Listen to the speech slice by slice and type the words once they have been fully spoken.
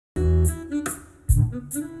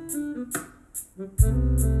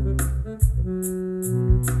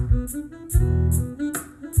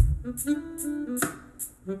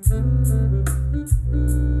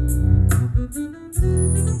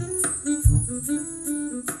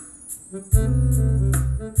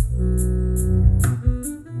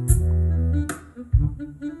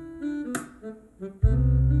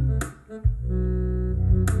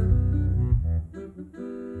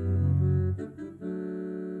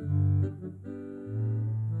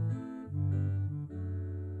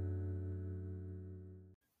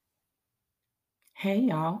Hey,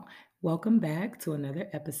 y'all. Welcome back to another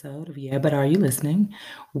episode of Yeah, but Are You Listening?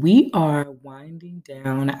 We are winding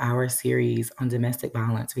down our series on domestic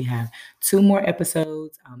violence. We have two more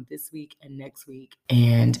episodes this week and next week,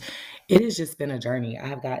 and it has just been a journey. I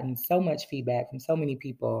have gotten so much feedback from so many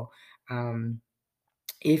people.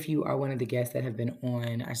 If you are one of the guests that have been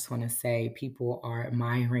on, I just want to say people are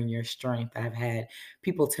admiring your strength. I've had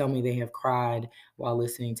people tell me they have cried while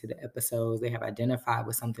listening to the episodes. They have identified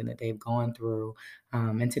with something that they've gone through.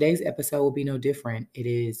 And today's episode will be no different.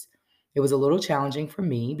 It was a little challenging for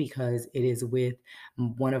me because it is with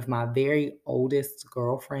one of my very oldest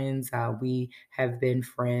girlfriends. We have been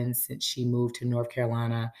friends since she moved to North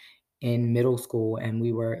Carolina in middle school, and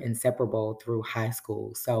we were inseparable through high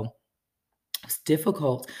school. So it's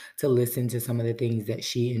difficult to listen to some of the things that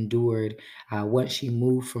she endured once she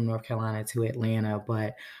moved from North Carolina to Atlanta.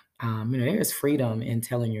 But there's freedom in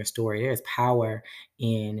telling your story. There's power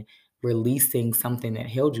in releasing something that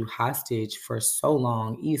held you hostage for so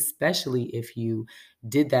long, especially if you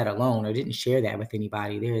did that alone or didn't share that with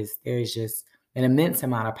anybody. There is just an immense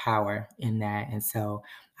amount of power in that. And so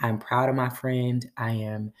I'm proud of my friend. I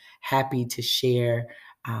am happy to share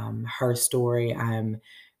her story. I'm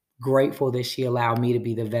grateful that she allowed me to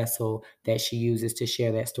be the vessel that she uses to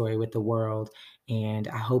share that story with the world. And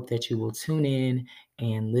I hope that you will tune in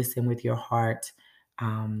and listen with your heart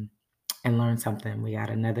um, and learn something. We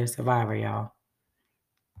got another survivor, y'all.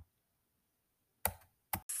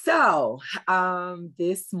 So,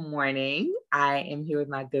 this morning I am here with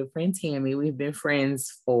my good friend Tammy. We've been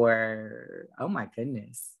friends for, oh my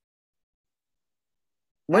goodness.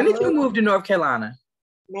 When did you move to North Carolina?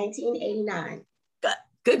 1989.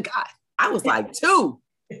 Good God. I was like 2.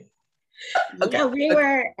 Okay.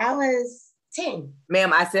 No, I was 10.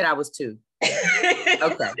 Ma'am, I said I was 2.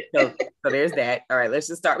 Okay. So there's that. All right, let's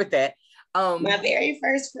just start with that. My very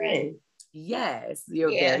first friend. Yes,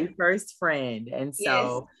 your very first friend. And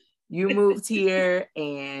so you moved here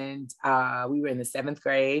and we were in the 7th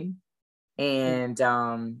grade. And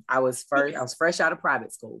I was fresh out of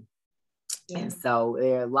private school. Yeah. And so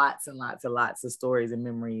there are lots and lots and lots of stories and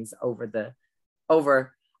memories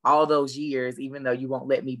over all those years, even though you won't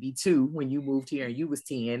let me be 2 when you moved here and you was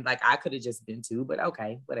 10. Like I could have just been 2, but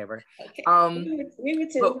okay, whatever. Okay. We were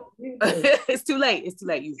 2. It's too late. It's too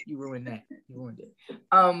late. You ruined that. You ruined it.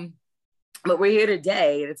 But we're here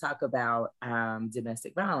today to talk about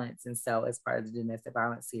domestic violence. And so as part of the domestic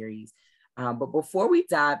violence series. But before we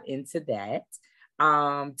dive into that,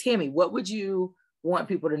 Tammy, what would you want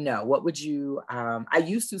people to know? What would you,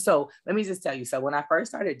 so let me just tell you. So when I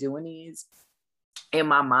first started doing these, in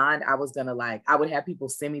my mind, I was gonna I would have people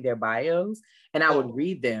send me their bios and I would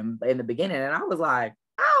read them in the beginning. And I was like,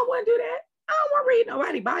 I don't want to do that. I don't want to read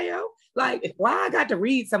nobody's bio. Like, why I got to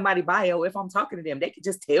read somebody's bio if I'm talking to them? They could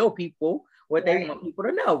just tell people what they want people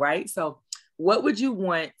to know, right? So what would you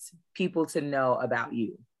want people to know about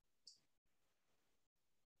you?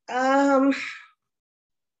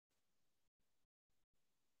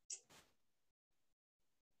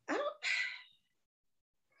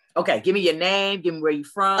 Okay, give me your name, give me where you're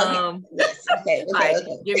from. Okay.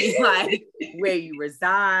 Give me where you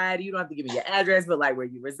reside. You don't have to give me your address, but where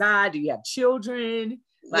you reside. Do you have children?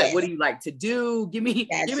 What do you like to do? Give me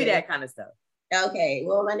that kind of stuff. Okay,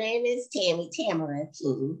 well, my name is Tamara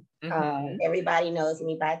King. Mm-hmm. Everybody knows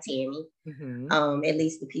me by Tammy. Mm-hmm. At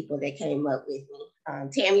least the people that came up with me.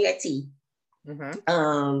 Tammy or T.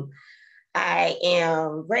 Mm-hmm. I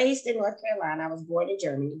am raised in North Carolina. I was born in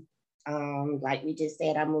Germany. Like we just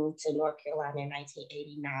said, I moved to North Carolina in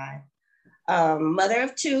 1989. Mother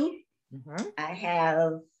of 2. Mm-hmm. I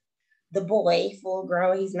have the boy, full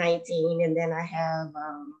grown, he's 19. And then I have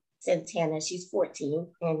Santana, she's 14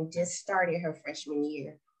 and just started her freshman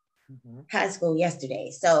year, high school yesterday.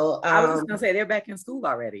 So I was just gonna say they're back in school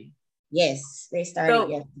already. Yes, they started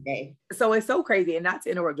yesterday. So it's so crazy, and not to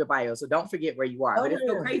interrupt your bio, so don't forget where you are. But it's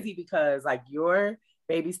so crazy because your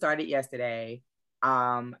baby started yesterday.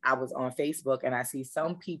 I was on Facebook and I see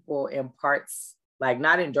some people in parts like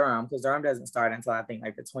not in Durham, because Durham doesn't start until I think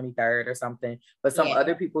like the 23rd or something, but some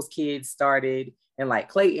other people's kids started, and like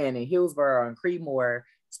Clayton and Hillsborough and Creedmoor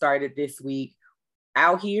started this week.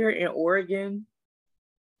 Out here in Oregon,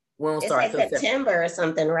 it's like September or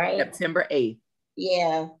something, right? September 8th.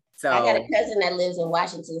 Yeah. So I got a cousin that lives in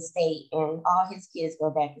Washington State, and all his kids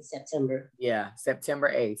go back in September. Yeah,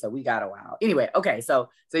 September 8th. So we got a while. Anyway, okay. So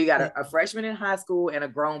you got a freshman in high school and a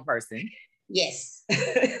grown person. Yes.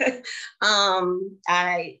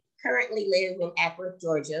 I currently live in Acworth,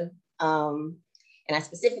 Georgia. And I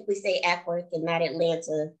specifically say Acworth and not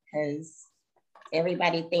Atlanta because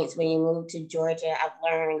everybody thinks when you move to Georgia, I've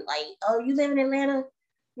learned like, oh, you live in Atlanta?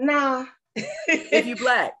 Nah. If you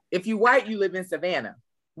Black, if you white, you live in Savannah.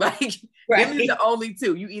 Like, right. Them is the only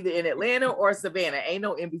two. You either in Atlanta or Savannah. Ain't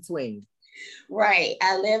no in between. Right.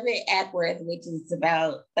 I live in Acworth, which is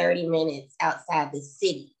about 30 minutes outside the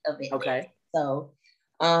city of Atlanta. Okay. So,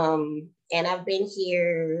 and I've been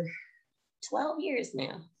here 12 years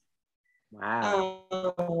now. Wow.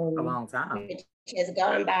 A long time. Which has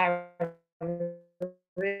gone by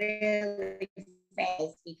really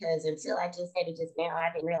fast because until I just said it just now, I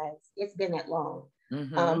didn't realize it's been that long.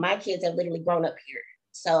 Mm-hmm. My kids have literally grown up here.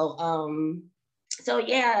 So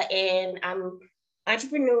yeah, and I'm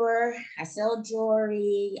entrepreneur. I sell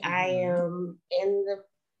jewelry. Mm-hmm. I am in the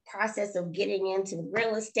process of getting into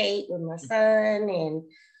real estate with my son, and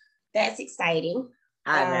that's exciting.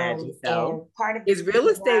 I imagine so. Part of is real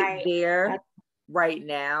estate there right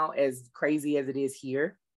now as crazy as it is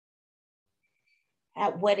here?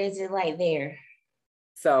 What is it like there?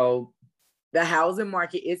 So the housing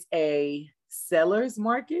market is a seller's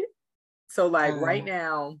market. So like right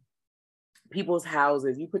now, people's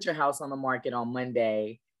houses, you put your house on the market on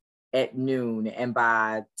Monday at noon, and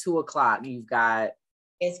by 2:00, you've got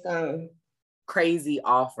it's gone crazy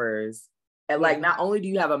offers. And like, not only do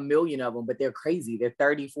you have a million of them, but they're crazy. They're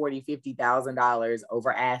 $30,000, $40,000, $50,000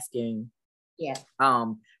 over asking. Yeah.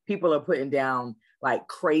 People are putting down like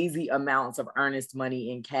crazy amounts of earnest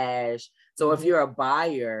money in cash. So if you're a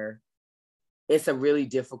buyer, it's a really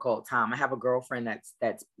difficult time. I have a girlfriend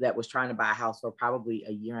that was trying to buy a house for probably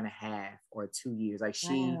a year and a half or 2 years. Like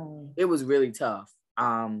it was really tough.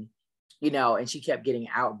 And she kept getting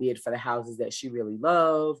outbid for the houses that she really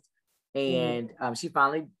loved. And she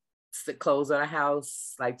finally closed on a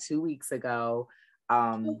house like 2 weeks ago.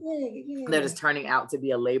 That is turning out to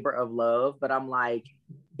be a labor of love. But I'm like,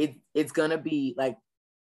 it's gonna be like,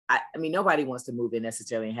 I mean, nobody wants to move in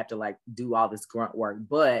necessarily and have to like do all this grunt work,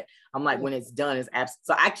 but I'm like, when it's done, it's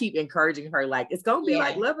so I keep encouraging her, like, it's going to be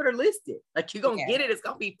like, love it or list it. Like, you're going to get it. It's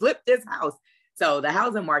going to be flip this house. So the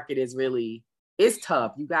housing market is really, it's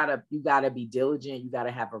tough. You gotta be diligent. You got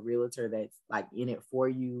to have a realtor that's like in it for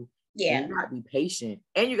you. Yeah. You got to be patient,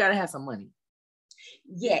 and you got to have some money.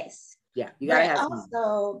 Yes. Yeah. You got to have some money.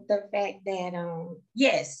 Also the fact that,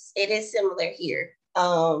 yes, it is similar here.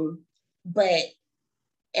 But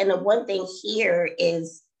and the one thing here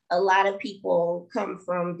is a lot of people come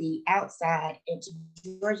from the outside into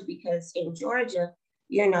Georgia because in Georgia,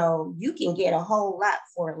 you can get a whole lot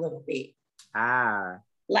for a little bit.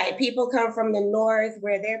 Like people come from the north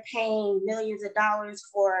where they're paying millions of dollars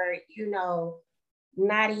for,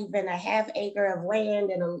 not even a half acre of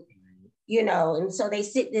land and and so they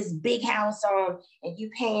sit this big house on and you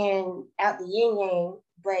paying out the yin yang,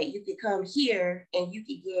 but you could come here and you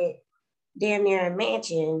could get damn near a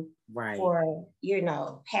mansion for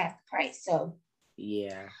half the price. So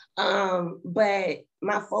yeah. But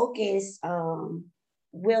my focus is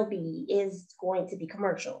going to be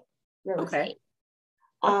commercial real estate.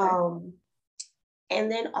 And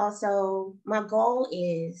then also my goal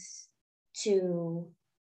is to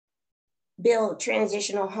build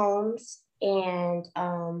transitional homes and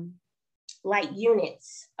like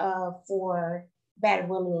units for battered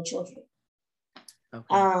women and children.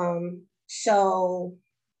 So,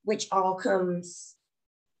 which all comes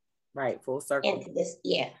full circle into this.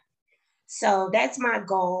 Yeah. So that's my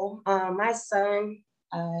goal. My son,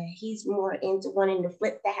 he's more into wanting to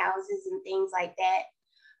flip the houses and things like that.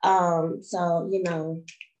 So,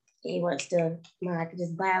 he wants to, Mom, I could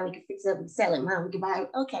just buy it, we could fix it up and sell it. Mom, we can buy it.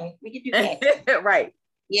 Okay, we can do that. Right.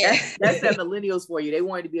 Yeah. That's the millennials for you. They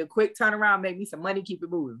wanted to be a quick turnaround, make me some money, keep it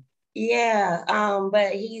moving. Yeah,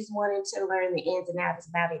 but he's wanting to learn the ins and outs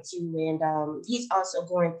about it too. And he's also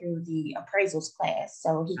going through the appraisals class,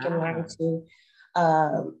 so he can learn to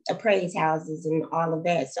appraise houses and all of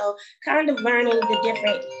that. So kind of learning the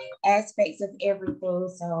different aspects of everything.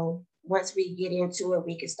 So once we get into it,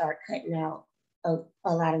 we can start cutting out a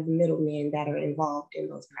lot of the middlemen that are involved in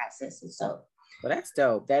those processes. So well, that's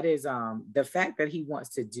dope. That is the fact that he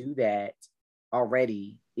wants to do that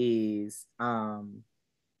already is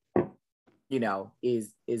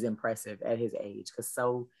is impressive at his age, because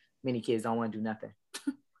so many kids don't want to do nothing.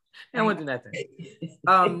 They don't want to do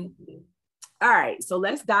nothing. All right, so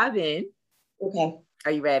let's dive in. Okay.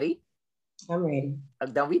 Are you ready? I'm ready.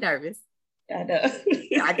 Don't be nervous. I know.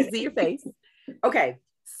 I can see your face. Okay,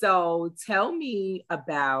 so tell me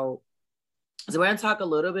about, so we're going to talk a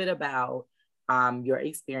little bit about your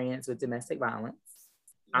experience with domestic violence.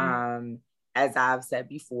 As I've said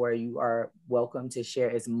before, you are welcome to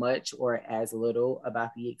share as much or as little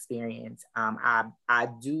about the experience. I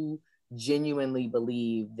do genuinely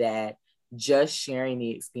believe that just sharing the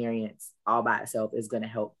experience all by itself is going to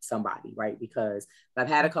help somebody, right? Because I've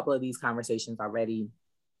had a couple of these conversations already,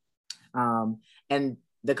 and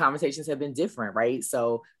the conversations have been different, right?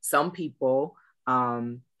 So some people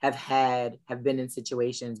have been in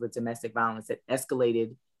situations with domestic violence that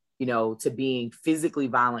escalated, to being physically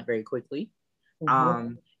violent very quickly.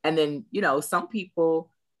 Mm-hmm. And then, some people,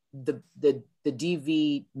 the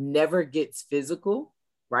DV never gets physical,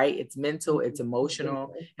 right? It's mental, it's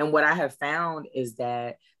emotional. And what I have found is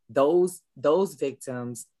that those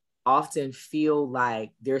victims often feel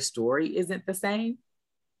like their story isn't the same.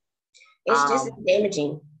 It's just as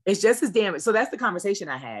damaging. It's just as damaging. So that's the conversation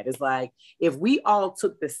I had. It's like, if we all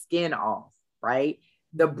took the skin off, right?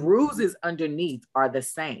 The bruises underneath are the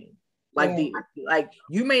same. Like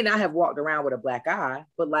you may not have walked around with a black eye,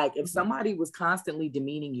 but like if somebody was constantly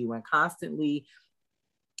demeaning you and constantly,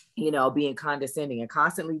 being condescending and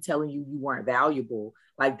constantly telling you weren't valuable,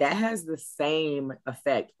 like that has the same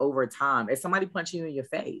effect over time as somebody punching you in your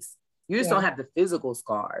face. You just don't have the physical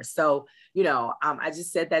scars. So, I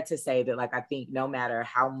just said that to say that, like, I think no matter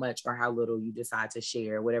how much or how little you decide to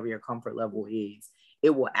share, whatever your comfort level is, it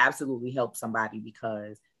will absolutely help somebody,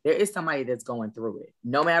 because there is somebody that's going through it,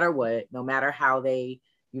 no matter what, no matter how they,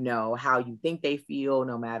 how you think they feel,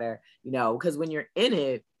 no matter, because when you're in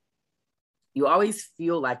it, you always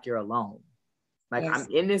feel like you're alone. Like, yes.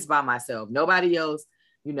 I'm in this by myself. Nobody else,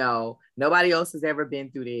 nobody else has ever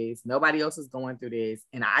been through this. Nobody else is going through this.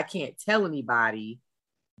 And I can't tell anybody,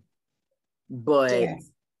 but, and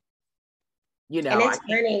it's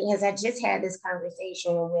funny because I just had this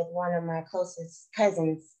conversation with one of my closest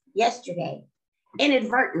cousins yesterday,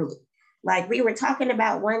 inadvertently. Like, we were talking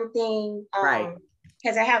about one thing, right?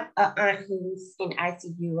 Because I have an aunt who's in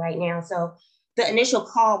ICU right now. So the initial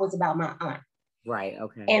call was about my aunt. Right.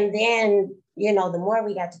 Okay. And then, the more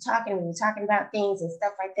we got to talking, we were talking about things and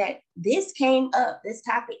stuff like that. This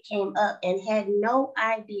topic came up, and had no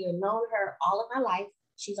idea, known her all of my life.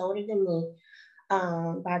 She's older than me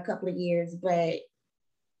by a couple of years, but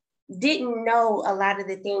didn't know a lot of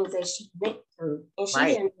the things that she went through. And she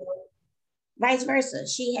didn't know, vice versa.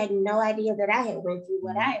 She had no idea that I had went through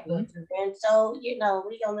what I had went through. And so, we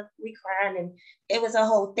cried, and it was a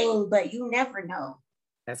whole thing, but you never know.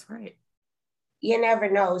 That's right. You never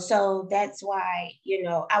know. So that's why,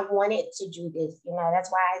 I wanted to do this.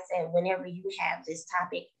 That's why I said, whenever you have this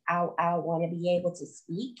topic, I want to be able to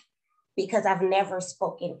speak, because I've never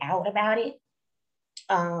spoken out about it.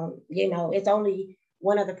 It's only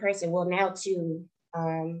one other person. Well, now two,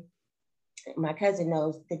 my cousin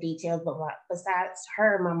knows the details, but besides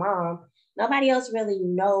her, my mom, nobody else really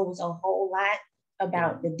knows a whole lot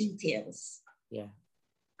about the details. Yeah.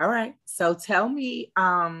 All right. So tell me,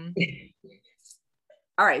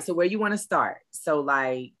 all right, so where you want to start? So,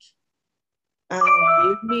 like,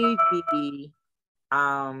 give me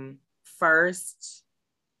the first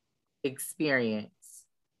experience.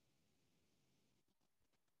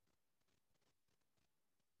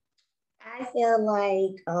 I feel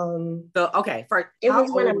like so okay, first, how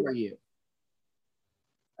old were you?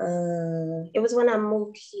 It was when I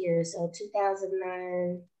moved here, so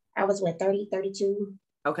 2009. I was 30, 32.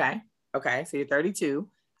 Okay, so you're 32.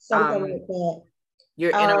 Something like that.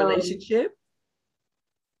 You're in a relationship?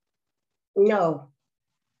 No.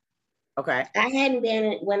 Okay.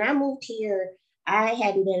 When I moved here, I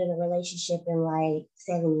hadn't been in a relationship in like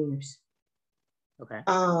 7 years. Okay.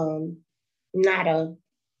 Not a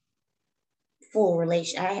full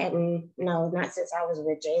relation. Not since I was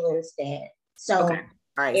with Jalen's dad. So, okay.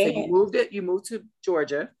 All right. So you moved to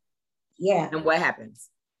Georgia. Yeah. And what happens?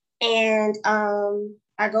 And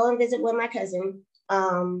I go and visit with my cousin.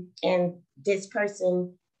 And this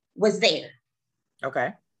person was there.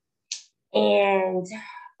 Okay. And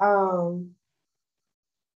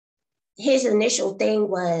his initial thing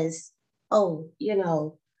was,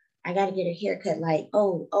 I got to get a haircut. Like,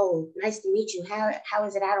 nice to meet you. How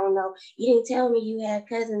is it? I don't know. You didn't tell me you had a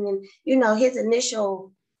cousin. And, his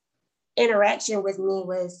initial interaction with me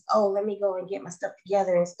was, oh, let me go and get my stuff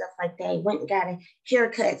together and stuff like that. He went and got a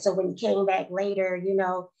haircut. So when he came back later, you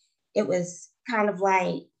know, it was kind of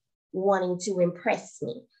like wanting to impress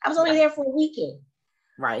me. I was only there for a weekend.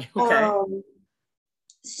 Right. Okay.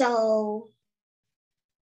 So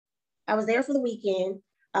I was there for the weekend.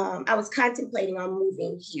 I was contemplating on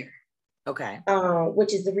moving here. Okay.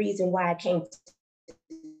 Which is the reason why I came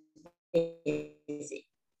to visit.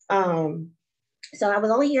 So I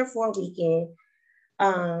was only here for a weekend.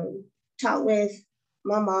 Talked with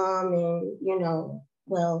my mom and, you know,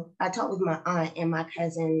 well, I talked with my aunt and my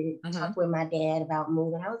cousin, talked with my dad about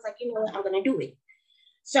moving. I was like, you know what, I'm going to do it.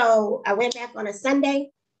 So I went back on a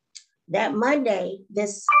Sunday. That Monday,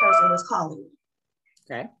 this person was calling me.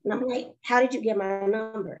 Okay. And I'm like, how did you get my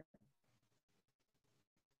number?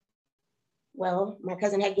 Well, my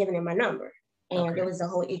cousin had given him my number. And there was a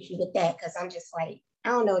whole issue with that because I'm just like, I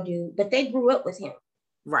don't know, dude. But they grew up with him.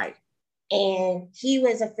 Right. And he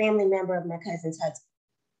was a family member of my cousin's husband.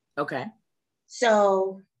 Okay.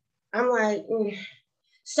 So I'm like,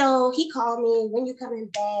 So he called me, when you coming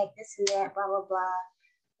back, this and that, blah, blah, blah.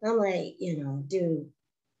 I'm like, you know, dude,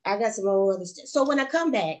 I got some more other stuff. So when I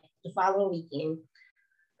come back the following weekend,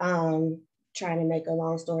 trying to make a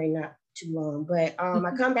long story not too long, but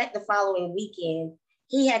I come back the following weekend,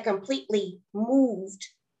 he had completely moved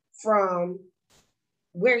from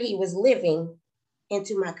where he was living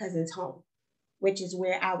into my cousin's home, which is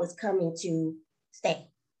where I was coming to stay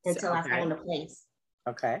until I found a place.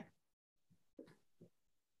 Okay.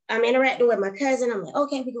 I'm interacting with my cousin. I'm like,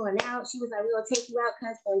 okay, we're going out. She was like, we're going to take you out,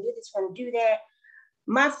 cuz, we're going to do this, we're going to do that.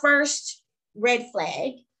 My first red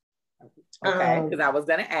flag. Okay, because I was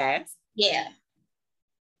going to ask. Yeah.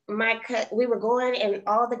 We were going, and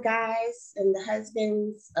all the guys and the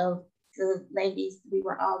husbands of the ladies, we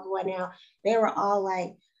were all going out. They were all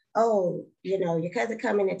like, oh, you know, your cousin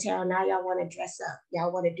coming to town. Now y'all want to dress up.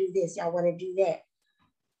 Y'all want to do this. Y'all want to do that.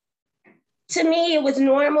 To me, it was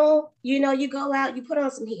normal. You know, you go out, you put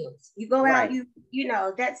on some heels. You go out, you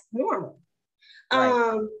know, that's normal.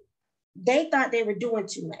 Right. They thought they were doing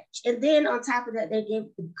too much. And then on top of that, they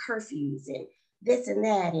gave them curfews and this and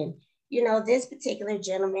that. And, you know, this particular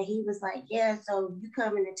gentleman, he was like, yeah, so you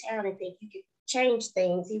come into town and think you can change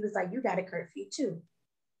things. He was like, you got a curfew too.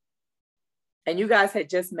 And you guys had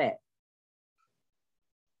just met?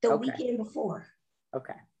 The weekend before.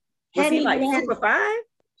 Okay. Was he like super fine?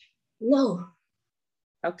 No.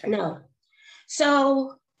 Okay. No.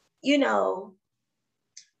 So, you know,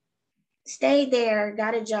 stayed there,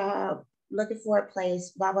 got a job, looking for a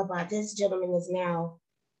place, blah, blah, blah. This gentleman is now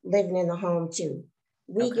living in the home too.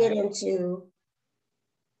 We get into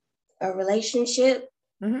a relationship.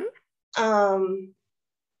 And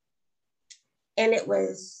it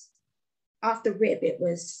was off the rip. It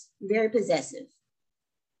was very possessive.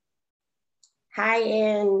 High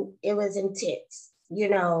end, it was intense. You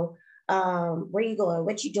know, where you going?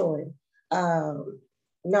 What you doing?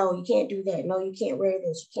 No, you can't do that. No, you can't wear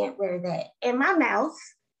this. You can't wear that. And my mouth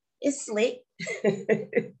is slick.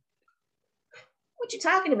 What you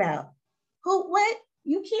talking about? Who, what?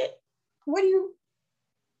 You can't, what do you?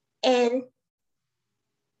 And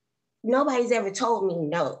nobody's ever told me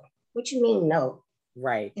no. What you mean no?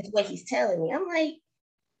 Right. It's what he's telling me. I'm like,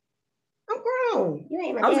 I'm grown. You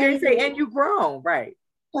ain't my daddy. I was going to say, and you grown. grown, right.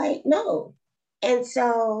 Like, no. And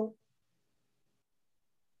so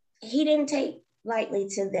he didn't take lightly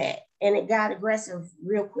to that. And it got aggressive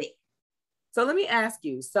real quick. So let me ask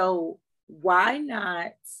you, so why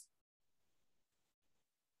not,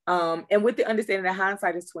 and with the understanding that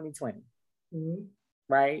hindsight is 2020,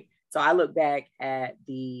 right? So I look back at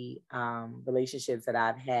the relationships that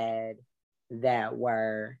I've had that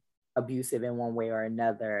were abusive in one way or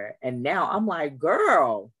another. And now I'm like,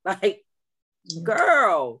 girl,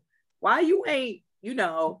 girl, why you ain't, you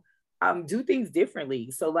know, do things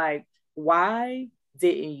differently? So like, why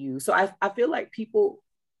didn't you? So I feel like people,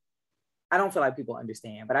 I don't feel like people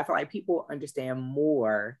understand, but I feel like people understand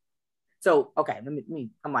more. So, okay,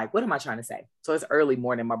 I'm like, what am I trying to say? So it's early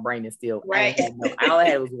morning, my brain is still, right. All I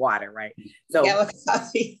had was water, right? So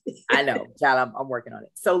I know, child, I'm working on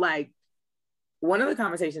it. So like, one of the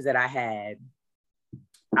conversations that I had,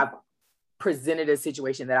 I presented a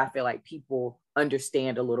situation that I feel like people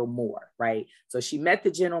understand a little more, right? So she met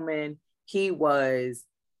the gentleman. He was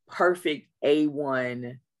perfect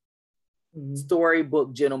A1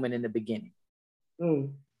 storybook gentleman in the beginning.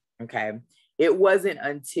 Okay. It wasn't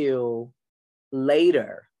until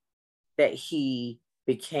later that he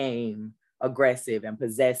became aggressive and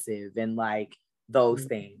possessive and like those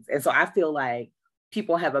things. And so I feel like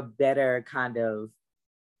people have a better kind of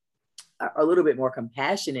a little bit more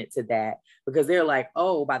compassionate to that, because they're like,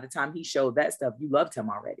 oh, by the time he showed that stuff, you loved him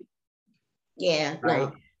already. Yeah. Right.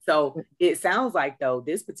 No. So it sounds like, though,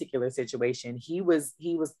 this particular situation, he was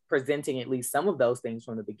presenting at least some of those things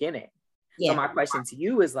from the beginning. Yeah. So my question to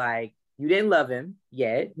you is like, you didn't love him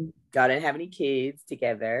yet. Y'all didn't have any kids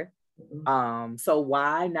together. So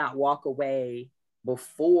why not walk away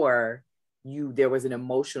before there was an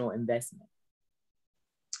emotional investment?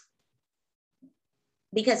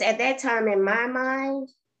 Because at that time in my mind,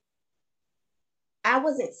 I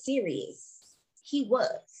wasn't serious. He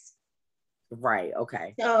was. Right.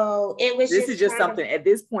 Okay. So it was this is just something at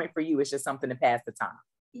this point for you, it's just something to pass the time.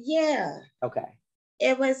 Yeah. Okay.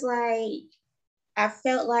 It was like, I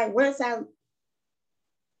felt like once I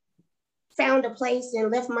found a place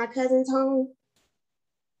and left my cousin's home.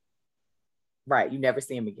 Right. You never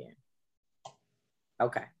see him again.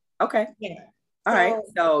 Okay. Okay. Yeah. All right.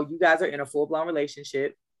 So you guys are in a full-blown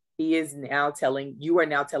relationship. You are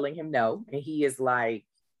now telling him no. And he is like,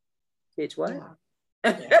 bitch, what?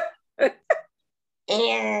 Yeah.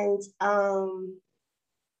 And,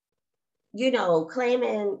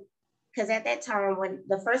 claiming, because at that time, when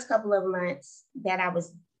the first couple of months that I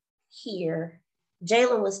was here,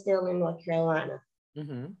 Jalen was still in North Carolina.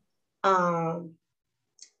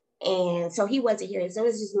 And so he wasn't here. So it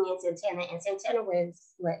was just me and Santana. And Santana was,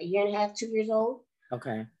 a year and a half, 2 years old.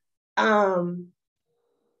 Okay. Oh,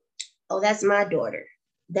 that's my daughter.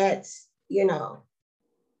 That's, no,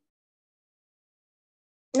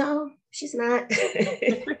 she's not.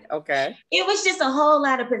 Okay. It was just a whole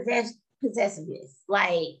lot of possessiveness.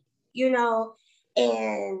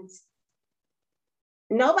 And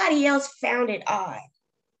nobody else found it odd.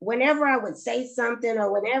 Whenever I would say something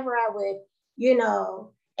or whenever I would,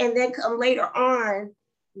 and then come later on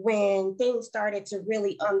when things started to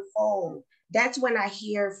really unfold, that's when I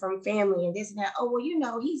hear from family and this and that, oh,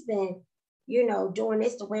 well, he's been, doing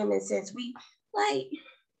this to women since we,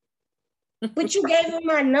 but you gave him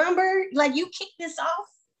my number, you kicked this off.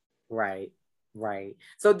 Right.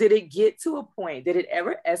 So did it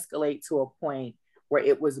ever escalate to a point where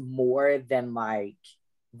it was more than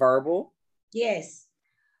verbal? Yes.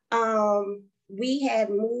 We had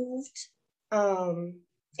moved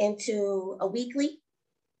into a weekly.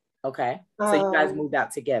 Okay. So you guys moved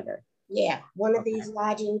out together. Yeah. One of these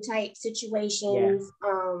lodging type situations,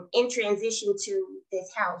 in transition to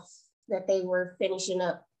this house that they were finishing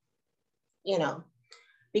up,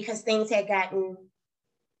 because things had gotten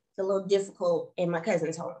a little difficult in my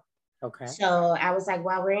cousin's home. Okay. So I was like,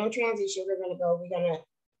 while we're in transition, we're going to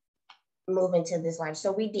move into this life.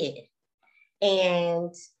 So we did.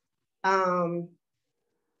 And I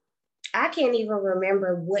can't even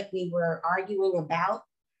remember what we were arguing about.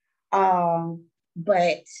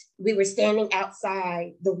 But we were standing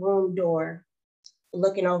outside the room door,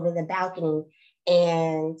 looking over the balcony.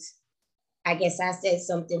 And I guess I said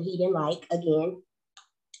something he didn't like again.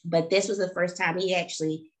 But this was the first time he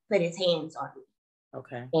actually put his hands on me.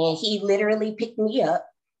 Okay. And he literally picked me up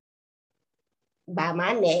by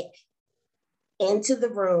my neck into the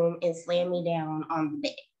room and slammed me down on the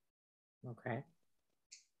bed. Okay.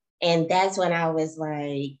 And that's when I was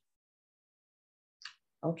like,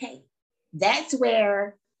 okay. That's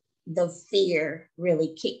where the fear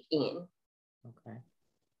really kicked in. Okay.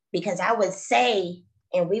 Because I would say,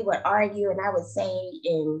 and we would argue, and I would say,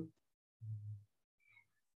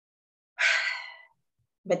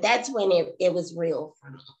 but that's when it was real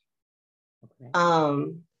for me. Okay.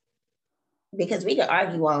 Because we could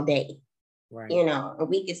argue all day, right? And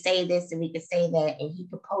we could say this and we could say that, and he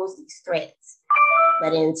could pose these threats.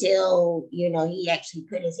 But until, he actually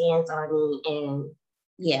put his hands on me, and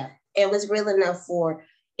yeah, it was real enough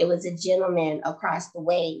it was a gentleman across the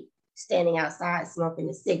way standing outside smoking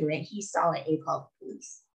a cigarette. He saw it and called the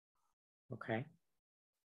police. Okay.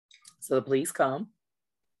 So the police come?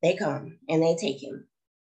 They come and they take him.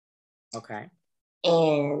 Okay.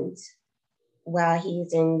 And while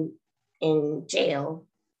he's in jail,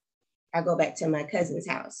 I go back to my cousin's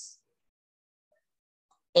house.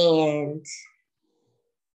 And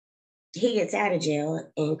he gets out of jail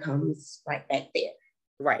and comes right back there.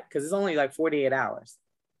 Right, because it's only 48 hours.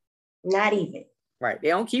 Not even. Right, they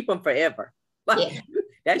don't keep them forever. Yeah.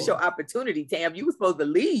 That's your opportunity, Tam. You were supposed to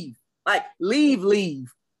leave.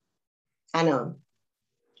 Leave. I know.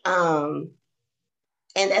 And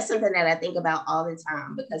that's something that I think about all the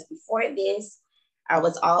time, because before this, I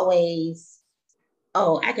was always,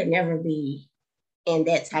 I could never be in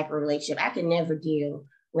that type of relationship. I could never deal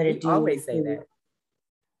with a dude. You always say that.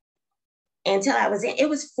 Until I was it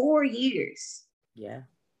was 4 years. Yeah.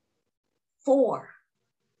 4.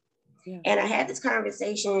 Yeah. And I had this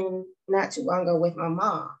conversation not too long ago with my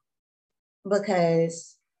mom.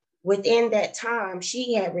 because within that time,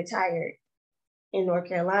 she had retired in North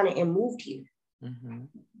Carolina and moved here. Mm-hmm.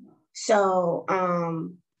 So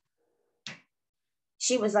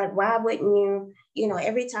she was like, why wouldn't you know,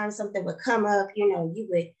 every time something would come up, you know, you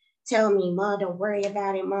would tell me, Mom, don't worry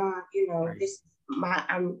about it, Mom. You know, right. This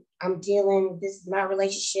I'm dealing, this is my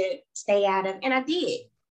relationship, stay out of, and I did.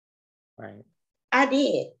 Right. I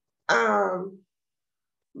did.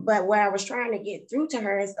 But what I was trying to get through to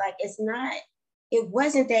her is like, it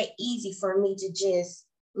wasn't that easy for me to just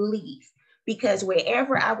leave, because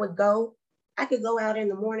wherever I would go, I could go out in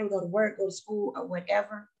the morning, go to work, go to school or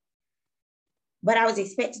whatever. But I was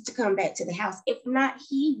expected to come back to the house. If not,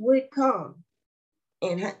 he would come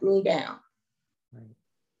and hunt me down. Right.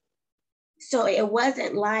 So it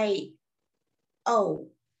wasn't like, oh,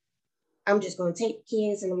 I'm just going to take the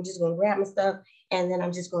kids and I'm just going to grab my stuff and then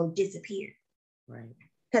I'm just going to disappear. Right.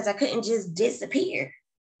 Because I couldn't just disappear.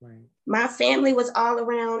 Right. My family was all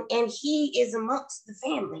around and he is amongst the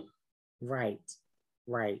family. Right.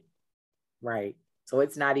 So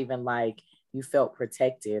it's not even like you felt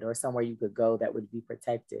protected or somewhere you could go that would be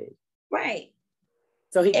protected. Right.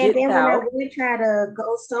 So he gets out. And then when I would try to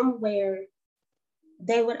go somewhere,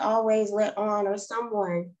 they would always let on, or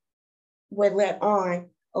someone would let on,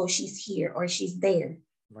 oh, she's here, or she's there,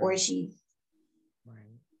 right. Or she's.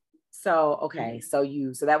 Right. So, okay. So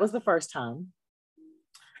that was the first time.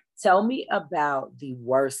 Tell me about the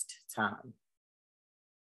worst time.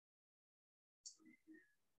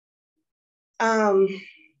 I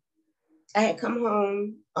had come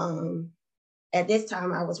home. At this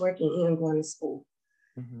time, I was working and going to school.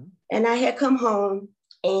 Mm-hmm. And I had come home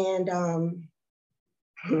and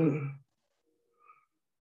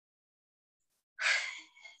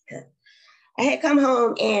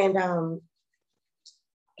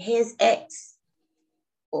his ex,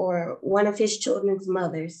 or one of his children's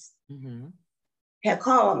mothers, mm-hmm. had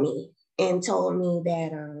called me and told me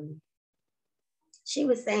that she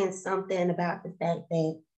was saying something about the fact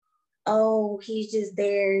that, oh, he's just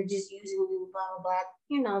there, just using you, blah, blah, blah.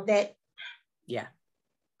 You know, that. Yeah.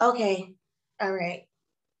 Okay. All right.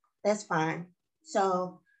 That's fine.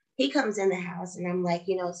 So he comes in the house and I'm like,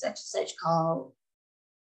 you know, such and such called.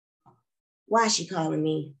 Why is she calling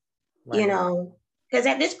me? Right. You know, because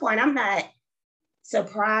at this point, I'm not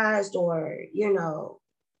surprised, or, you know,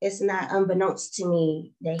 it's not unbeknownst to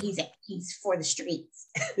me that he's for the streets.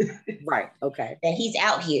 Right. Okay. That he's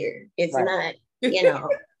out here. It's right. Not, you know.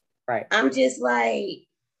 Right. I'm just like,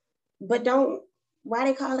 but why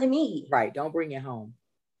they calling me? Right. Don't bring it home.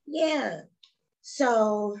 Yeah.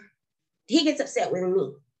 So he gets upset with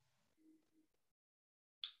me.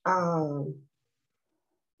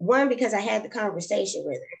 One, because I had the conversation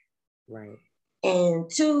with her. Right. And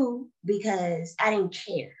two, because I didn't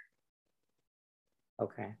care.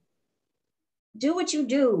 Okay. Do what you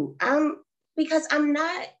do. Because I'm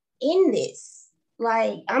not in this.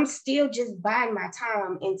 Like, I'm still just biding my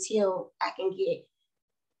time until I can get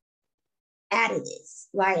out of this.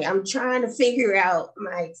 Like, I'm trying to figure out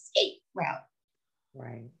my escape route.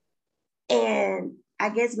 Right. And I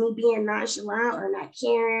guess me being nonchalant or not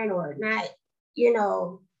caring or not, you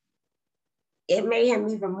know, it made him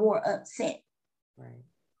even more upset. Right.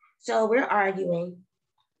 So we're arguing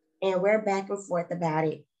and we're back and forth about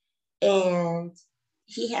it. And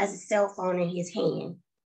he has his cell phone in his hand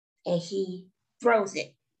and he throws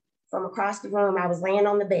it from across the room. I was laying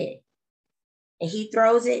on the bed and he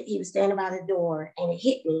throws it. He was standing by the door and it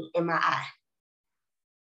hit me in my eye.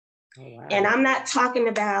 Oh, wow. And I'm not talking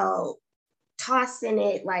about tossing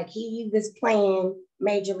it like he was playing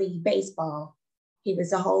Major League Baseball. He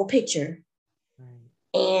was a whole pitcher. Right.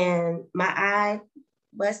 And my eye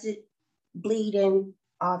busted, bleeding,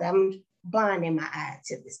 all that. I'm blind in my eye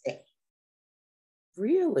to this day.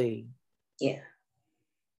 Really? Yeah.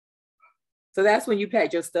 So that's when you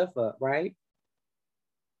packed your stuff up, right?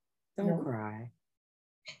 Don't cry.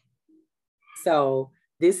 So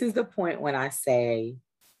this is the point when I say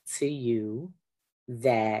to you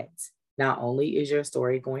that not only is your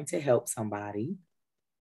story going to help somebody,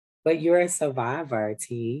 but you're a survivor,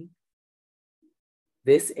 T.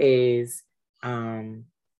 This is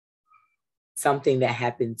something that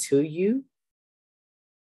happened to you,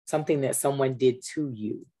 something that someone did to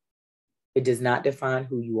you. It does not define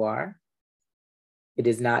who you are. It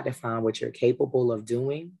does not define what you're capable of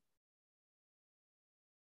doing.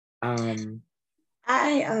 It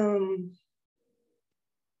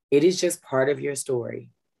is just part of your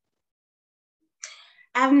story.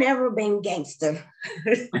 I've never been gangster.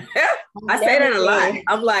 I say that a lot.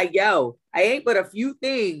 I'm like, yo, I ain't but a few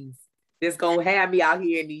things that's gonna have me out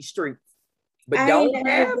here in these streets. But don't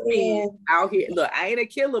have me out here. Look, I ain't a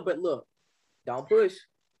killer, but look, Don't push.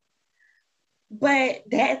 But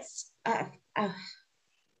that's, I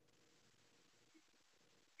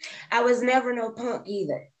was never no punk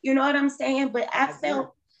either. You know what I'm saying? But I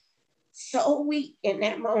felt so weak in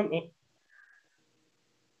that moment.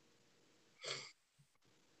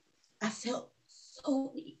 I felt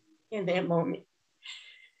so weak in that moment.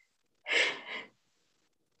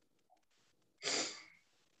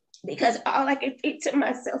 Because all I could think to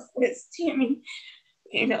myself was, Tammy,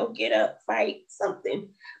 get up, fight something.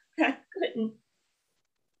 I couldn't.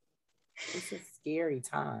 It's a scary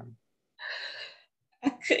time. I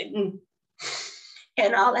couldn't.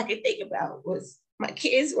 And all I could think about was my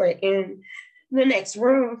kids were in the next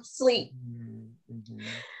room, sleep. Mm-hmm.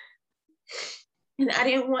 And I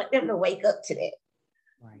didn't want them to wake up to that.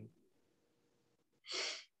 Right.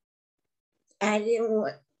 I didn't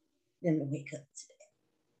want them to wake up to that.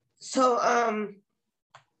 So,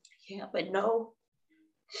 yeah, but no,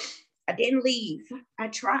 I didn't leave. I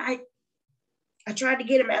tried to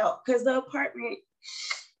get him out because the apartment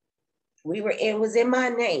we were in was in my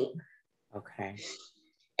name. Okay.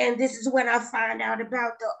 And this is when I find out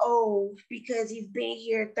about the oath, because he's been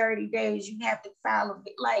here 30 days. You have to file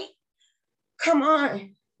it. Like, come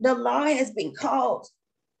on. The law has been called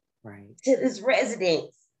to this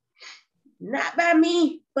residence. Not by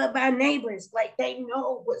me, but by neighbors. Like, they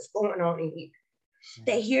know what's going on in here. Right.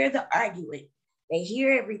 They hear the arguing. They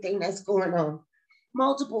hear everything that's going on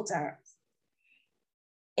multiple times.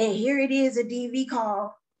 And here it is, a DV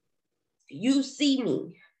call. You see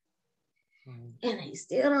me. And they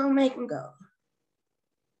still don't make him go.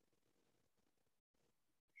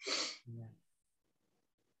 Yeah.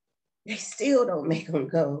 They still don't make him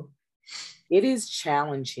go. It is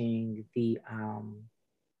challenging the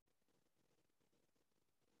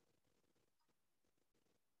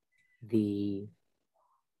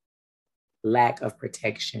lack of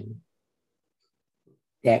protection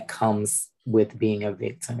that comes with being a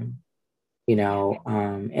victim,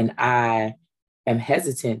 and I am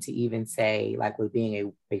hesitant to even say, like, with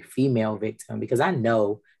being a female victim, because I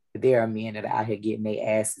know that there are men that are out here getting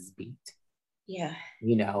their asses beat. Yeah.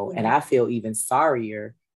 And I feel even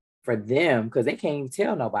sorrier for them because they can't even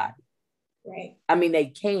tell nobody. Right. I mean, they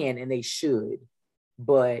can and they should,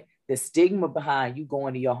 but the stigma behind you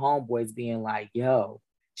going to your homeboys being like, yo,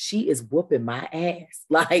 she is whooping my ass.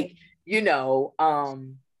 Like,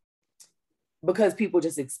 because people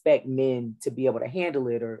just expect men to be able to handle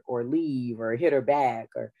it or leave or hit her back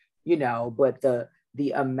or, but the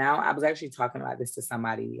amount, I was actually talking about this to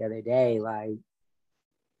somebody the other day, like,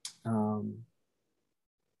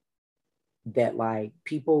 that like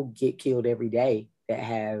people get killed every day that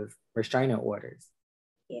have restraining orders.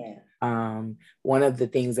 Yeah. One of the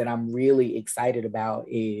things that I'm really excited about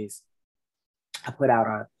is I put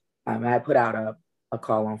out a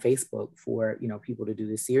call on Facebook for, people to do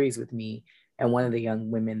this series with me. And one of the young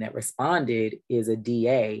women that responded is a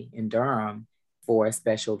DA in Durham for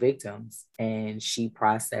special victims. And she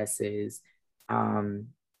processes,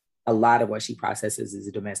 a lot of what she processes is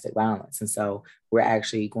domestic violence. And so we're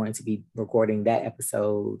actually going to be recording that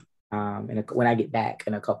episode when I get back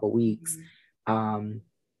in a couple of weeks. And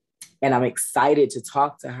I'm excited to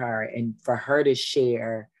talk to her and for her to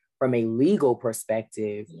share from a legal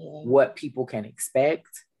perspective what people can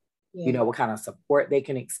expect, what kind of support they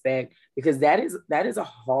can expect, because that is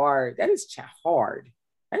hard. It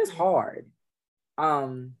is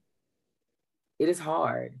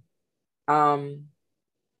hard.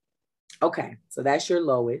 Okay, so that's your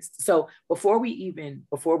lowest. So before we even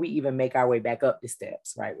make our way back up the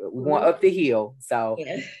steps, right? We want up the hill. So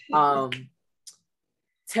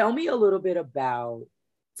tell me a little bit about,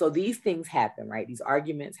 so these things happen, right? These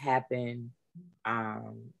arguments happen,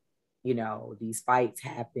 these fights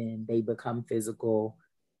happen, they become physical.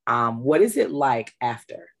 What is it like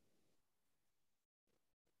after?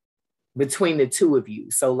 Between the two of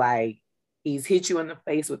you. So like he's hit you in the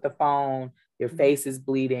face with the phone, your face is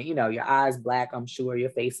bleeding, your eyes black, I'm sure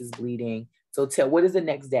your face is bleeding. So what is the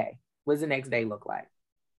next day? What does the next day look like?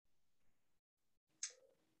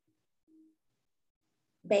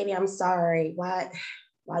 Baby, I'm sorry. Why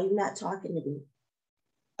you not talking to me?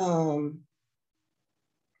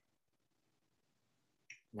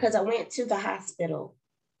 Because I went to the hospital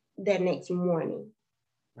that next morning.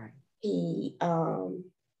 Right. He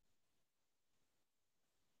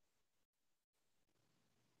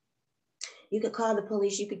you could call the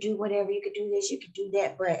police, you could do whatever, you could do this, you could do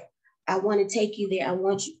that, but I want to take you there. I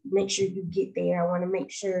want you to make sure you get there. I want to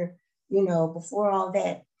make sure, before all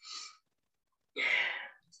that,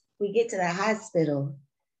 we get to the hospital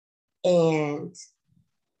and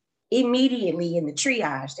immediately in the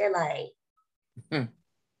triage, they're like,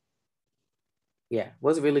 Yeah.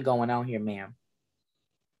 What's really going on here, ma'am?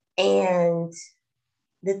 And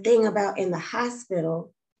the thing about in the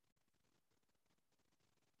hospital,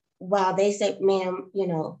 while they say, ma'am, you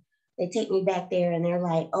know, they take me back there and they're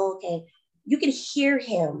like, oh, okay, you can hear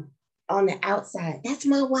him on the outside. That's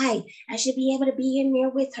my wife. I should be able to be in there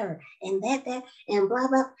with her and that, and blah,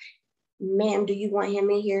 blah. Ma'am, do you want him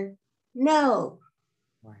in here? No.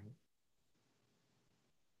 Right.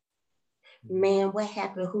 Ma'am, what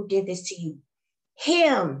happened? Who did this to you?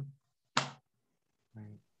 Him.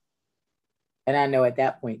 Right. And I know at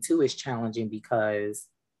that point too, it's challenging because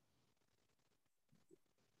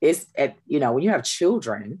it's at, you know, when you have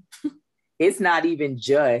children, it's not even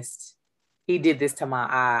just, he did this to my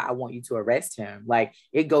eye, I want you to arrest him. Like,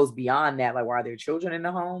 it goes beyond that. Like, are there children in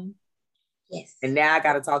the home? Yes. And now I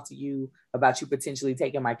got to talk to you about you potentially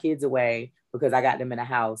taking my kids away because I got them in a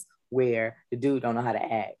house where the dude don't know how to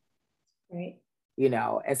act. Right. You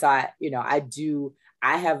know, and so I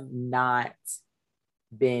have not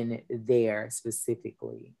been there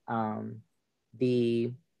specifically.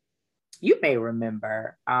 You may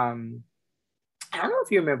remember, I don't know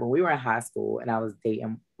if you remember, we were in high school and I was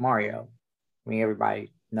dating Mario. I mean,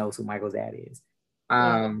 everybody knows who Michael's dad is.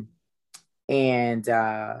 And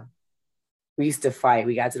we used to fight.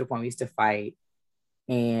 We got to the point we used to fight.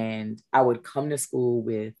 And I would come to school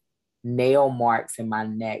with nail marks in my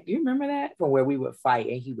neck. Do you remember that? From where we would fight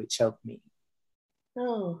and he would choke me.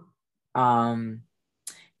 Oh. And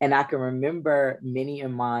I can remember Minnie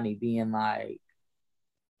and Monty being like,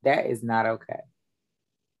 that is not okay.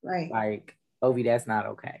 Right. Like, Ovi, that's not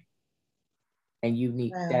okay. And you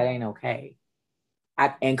need, that ain't okay.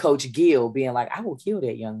 And Coach Gill being like, I will kill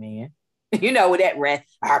that young man. You know, with that wrath,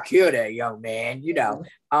 I'll kill that young man, you know.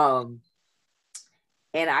 And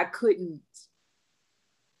I couldn't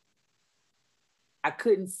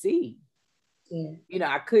see. Yeah. You know,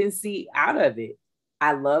 I couldn't see out of it.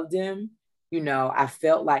 I loved him. You know, I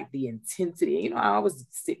felt like the intensity, you know, I was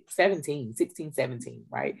 16, 17,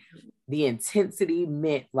 right? The intensity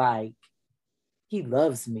meant like, he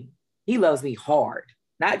loves me. He loves me hard.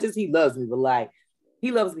 Not just he loves me, but like,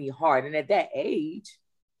 he loves me hard. And at that age,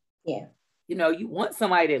 yeah, you know, you want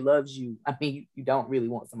somebody that loves you. I mean, you don't really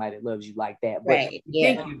want somebody that loves you like that, but right. you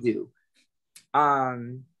think you do.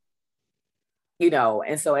 You know,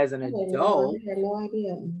 and so as an adult, I had no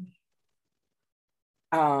idea.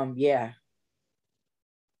 Yeah.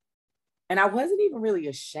 And I wasn't even really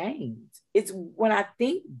ashamed. It's when I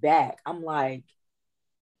think back, I'm like,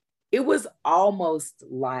 it was almost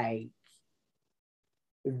like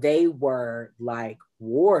they were like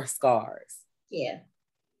war scars. Yeah.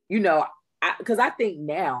 You know, because I think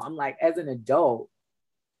now, I'm like, as an adult,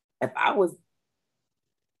 if I was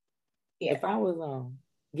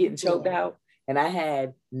getting choked out and I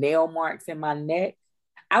had nail marks in my neck,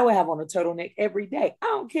 I would have on a turtleneck every day. I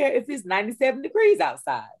don't care if it's 97 degrees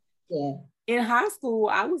outside. Yeah. In high school,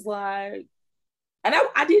 I was like, and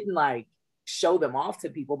I didn't like show them off to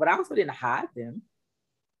people, but I also didn't hide them.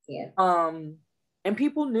 Yeah. And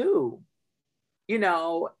people knew, you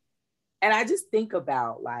know, and I just think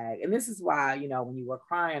about like, and this is why, you know, when you were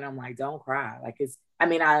crying, I'm like, don't cry. Like, I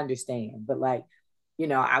mean, I understand, but like, you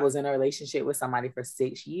know, I was in a relationship with somebody for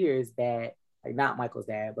 6 years that, like, not Michael's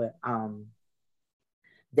dad, but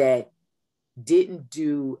that didn't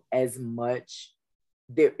do as much.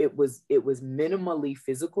 It was minimally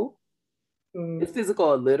physical. It's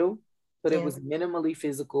physical a little, but it was minimally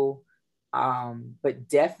physical, but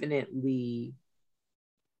definitely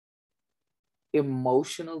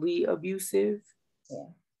emotionally abusive.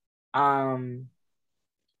 A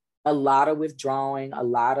lot of withdrawing, a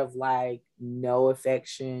lot of like no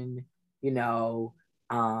affection, you know,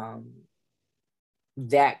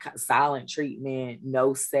 that silent treatment,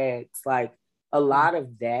 no sex, like a lot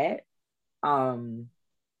of that.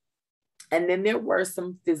 And then there were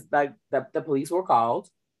some like the police were called,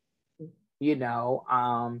 you know,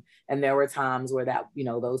 and there were times where that, you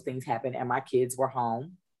know, those things happened and my kids were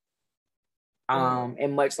home.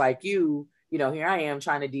 And much like you know, here I am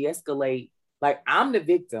trying to de-escalate, like I'm the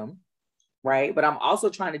victim, right? But I'm also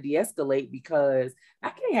trying to de-escalate because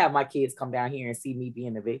I can't have my kids come down here and see me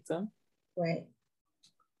being the victim. Right.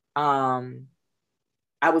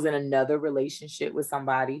 I was in another relationship with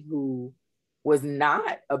somebody who was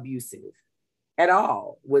not abusive at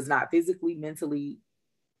all, was not physically, mentally,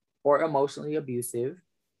 or emotionally abusive,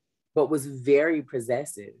 but was very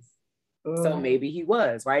possessive. So maybe he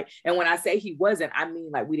was, right? And when I say he wasn't, I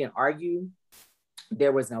mean like we didn't argue.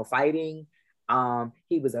 There was no fighting.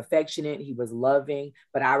 He was affectionate. He was loving.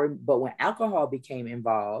 But when alcohol became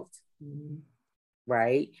involved,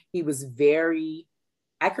 right? He was very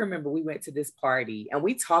I can remember we went to this party and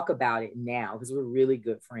we talk about it now because we're really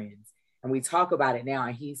good friends. And we talk about it now.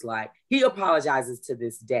 And he's like, he apologizes to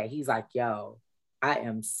this day. He's like, yo, I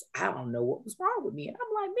don't know what was wrong with me. And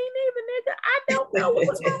I'm like, me neither, nigga. I don't know what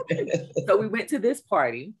was wrong with me. So we went to this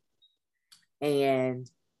party and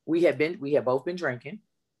we had both been drinking,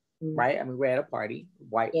 right? I mean, we were at a party,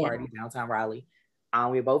 white party, downtown Raleigh.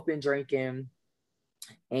 We had both been drinking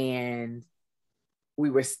and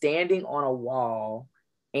we were standing on a wall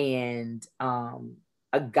and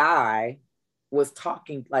a guy was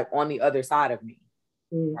talking like on the other side of me,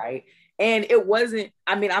 right? And it wasn't,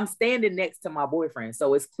 I mean, I'm standing next to my boyfriend.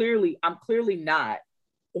 So I'm clearly not,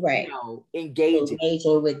 right, engaging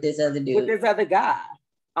with this other dude. With this other guy.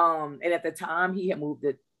 And at the time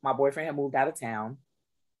my boyfriend had moved out of town.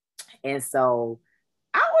 And so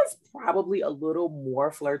I was probably a little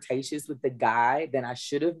more flirtatious with the guy than I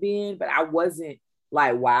should have been, but I wasn't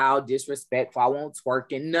like, wow, disrespectful. I won't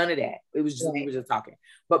twerk and none of that. It was just, we were just talking.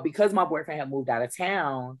 But because my boyfriend had moved out of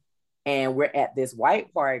town and we're at this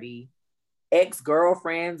white party,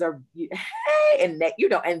 ex-girlfriends are, hey, and that,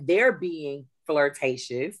 and they're being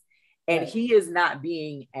flirtatious and he is not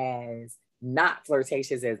being as not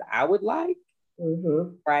flirtatious as I would like.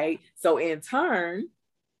 Right. So in turn,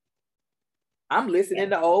 I'm listening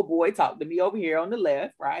to old boy talk to me over here on the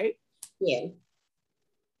left, right? Yeah.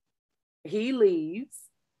 He leaves.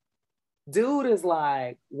 Dude is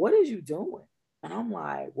like, what is you doing? And I'm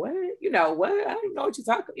like, what? What? I don't know what you're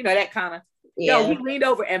talking. That kind of, he leaned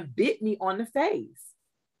over and bit me on the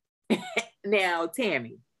face. Now,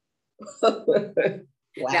 Tammy. Wow.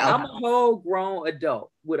 Now, I'm a whole grown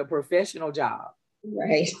adult with a professional job.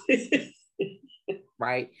 Right.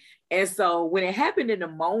 Right. And so when it happened in the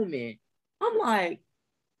moment, I'm like,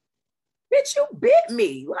 bitch, you bit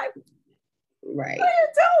me. Like, right. What are you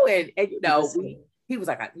doing? And he was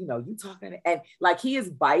like, you talking, and like he is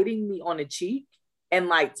biting me on the cheek and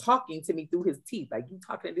like talking to me through his teeth, like you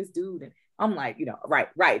talking to this dude, and I'm like,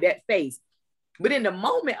 right, that face. But in the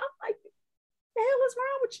moment, I'm like, the hell is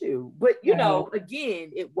wrong with you? But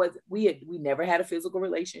again, it was we never had a physical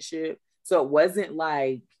relationship, so it wasn't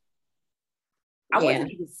like I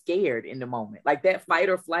wasn't even scared in the moment, like that fight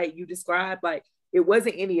or flight you described. Like it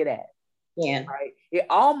wasn't any of that. Yeah. Right. It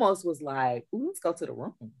almost was like, ooh, let's go to the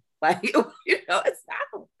room. Like, it's that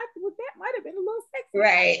might have been a little sexy.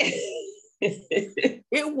 Right.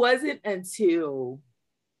 It wasn't until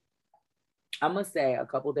I'm gonna say a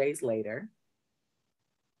couple days later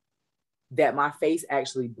that my face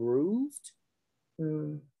actually bruised.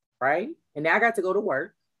 Right. And now I got to go to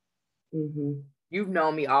work. You've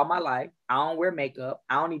known me all my life. I don't wear makeup.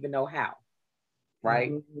 I don't even know how.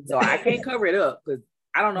 Right. So I can't cover it up because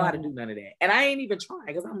I don't know how to do none of that. And I ain't even trying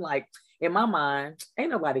because I'm like, in my mind,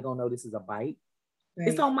 ain't nobody gonna know this is a bite. Right.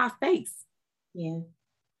 It's on my face. Yeah.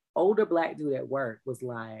 Older Black dude at work was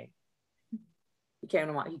like, he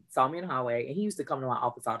saw me in the hallway and he used to come to my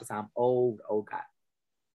office all the time. Old guy.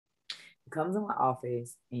 He comes in my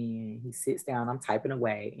office and he sits down. I'm typing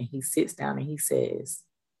away and he sits down and he says,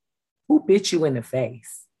 who bit you in the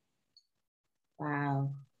face?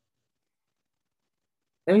 Wow.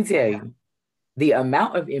 Let me tell you. The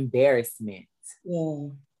amount of embarrassment. Yeah.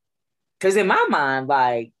 Because in my mind,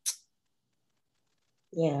 like,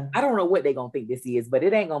 yeah, I don't know what they're going to think this is, but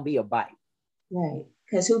it ain't going to be a bite. Right.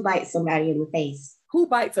 Because who bites somebody in the face? Who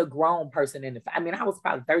bites a grown person in the face? I mean, I was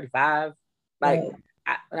probably 35. Like,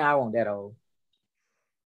 right. I wasn't that old.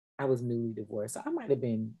 I was newly divorced. So I might have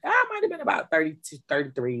been about 30 to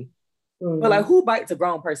 33. But like, who bites a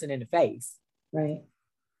grown person in the face? Right.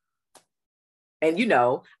 And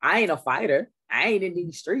I ain't a fighter. I ain't in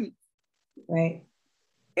these streets. Right.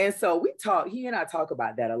 And so he and I talk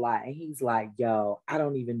about that a lot. And he's like, yo, I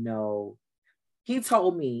don't even know. He has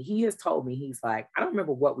told me, he's like, I don't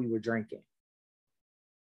remember what we were drinking.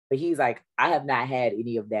 But he's like, I have not had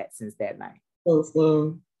any of that since that night.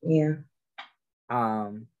 Yeah.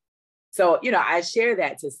 So, I share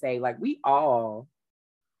that to say, like, we all,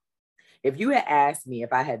 if you had asked me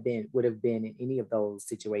if I would have been in any of those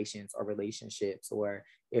situations or relationships, or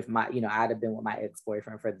if I'd have been with my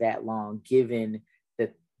ex-boyfriend for that long, given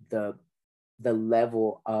the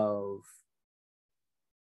level of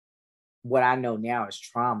what I know now is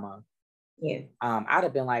trauma. Yeah. I'd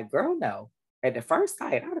have been like, girl, no. At the first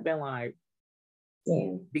sight, I'd have been like,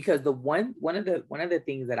 yeah. Because one of the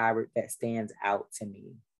things that stands out to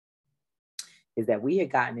me is that we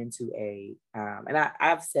had gotten into and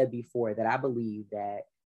I've said before that I believe that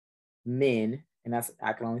men, and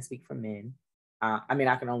I can only speak for men. I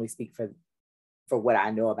can only speak for what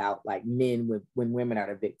I know about like men when women are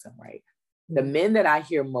the victim, right? The men that I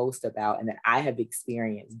hear most about and that I have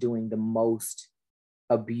experienced doing the most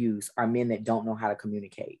abuse are men that don't know how to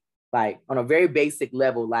communicate. Like on a very basic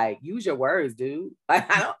level, like use your words, dude.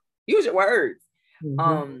 Like I don't use your words.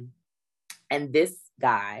 And this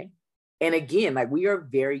guy, and again, like we are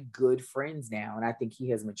very good friends now. And I think he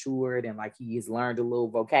has matured and like he has learned a little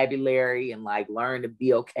vocabulary and like learned to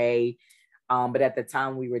be okay. But at the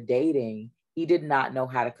time we were dating, he did not know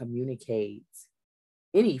how to communicate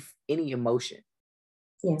any emotion.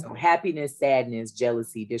 Yeah. So happiness, sadness,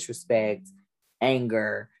 jealousy, disrespect,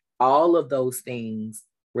 anger, all of those things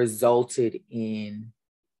resulted in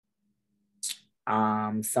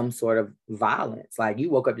some sort of violence. Like you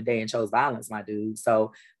woke up today and chose violence, my dude.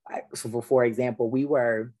 So for example, we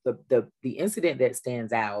were the incident that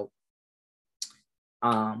stands out.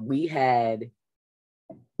 We had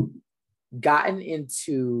gotten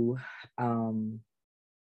into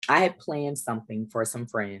I had planned something for some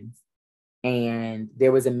friends and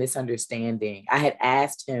there was a misunderstanding. I had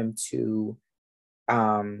asked him to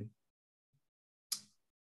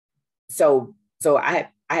so I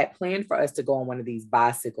had planned for us to go on one of these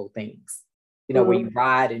bicycle things, you know, where you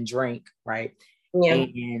ride and drink, right? Yeah.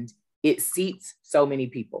 And it seats so many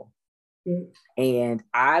people. And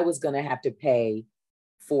I was going to have to pay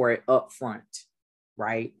for it up front,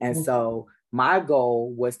 right? And so my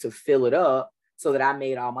goal was to fill it up so that I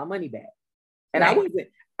made all my money back. And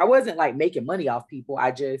I wasn't like making money off people.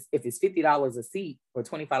 I just, if it's $50 a seat or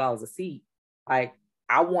 $25 a seat, like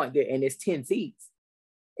I want there, and it's 10 seats.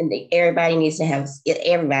 And everybody needs to have,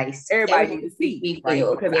 everybody needs a seat, right?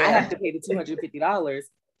 Because I have to pay the $250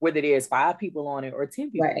 whether there's 5 people on it or 10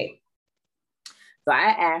 people. Right. So I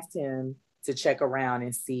asked him to check around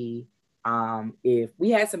and see if we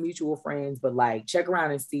had some mutual friends, but like check around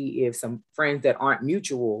and see if some friends that aren't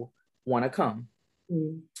mutual want to come.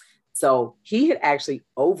 So he had actually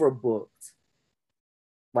overbooked,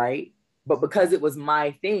 right? But because it was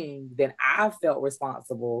my thing, then I felt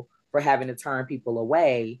responsible for having to turn people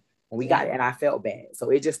away when we got it, and I felt bad. So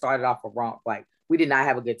it just started off a wrong, like we did not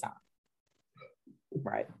have a good time,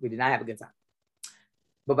 right? We did not have a good time.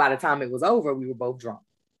 But by the time it was over, we were both drunk.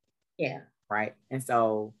 Yeah. Right. And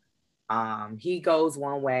so he goes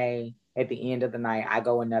one way at the end of the night. I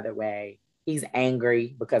go another way. He's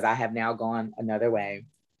angry because I have now gone another way.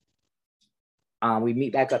 We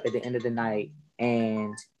meet back up at the end of the night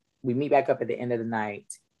and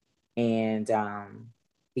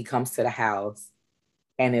he comes to the house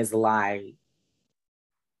and is like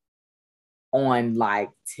on like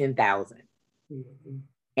 10,000.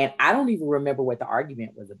 And I don't even remember what the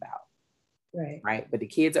argument was about. Right. But the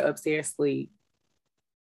kids are upstairs asleep.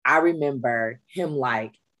 I remember him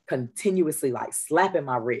like continuously like slapping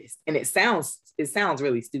my wrist. And it sounds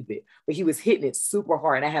really stupid, but he was hitting it super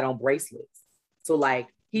hard and I had on bracelets. So like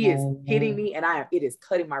he is hitting me and it is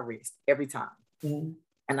cutting my wrist every time. And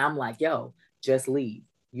I'm like, yo, just leave.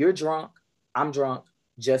 You're drunk. I'm drunk.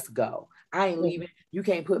 Just go. I ain't leaving. You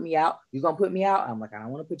can't put me out. You gonna put me out? I'm like, I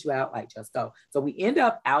don't want to put you out. Like, just go. So we end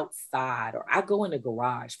up outside, or I go in the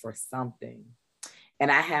garage for something. And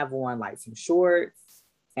I have on like some shorts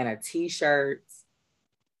and a t-shirt.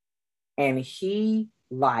 And he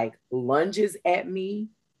like lunges at me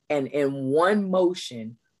and in one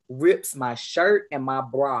motion rips my shirt and my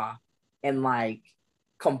bra and like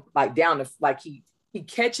down the, like he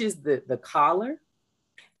catches the collar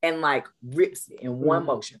and like rips it in one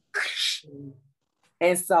motion.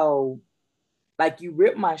 And so like you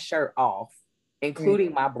rip my shirt off,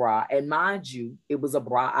 including my bra. And mind you, it was a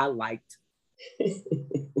bra I liked.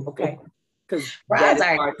 Okay. Because that is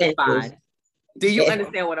hard to find. Do you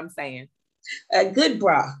understand what I'm saying? A good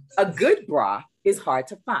bra. A good bra is hard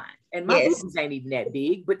to find. And my boobs ain't even that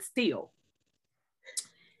big, but still.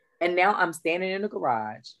 And now I'm standing in the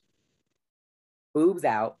garage, boobs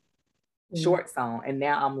out, shorts on. And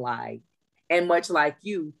now I'm like, and much like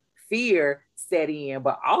you, fear set in,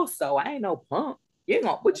 but also I ain't no punk. You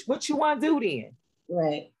know, what you want to do then?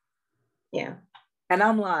 Right. Yeah. And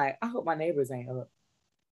I'm like, I hope my neighbors ain't up.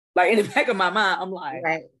 Like in the back of my mind, I'm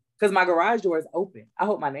like, because my garage door is open. I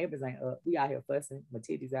hope my neighbors ain't up. We out here fussing, my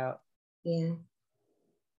titties out. Yeah.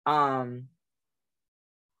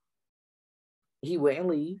 He wouldn't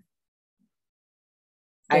leave.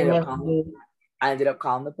 I ended up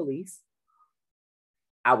calling the police.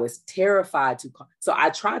 I was terrified to call. So I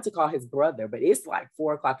tried to call his brother, but it's like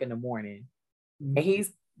 4:00 in the morning and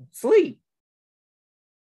he's asleep.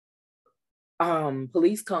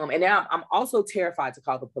 Police come. And now I'm also terrified to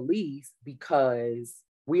call the police because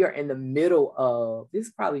we are in the middle of, this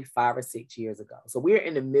is probably 5 or 6 years ago. So we're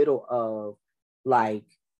in the middle of like,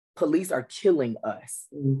 police are killing us.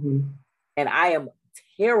 And I am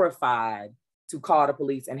terrified to call the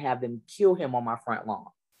police and have them kill him on my front lawn.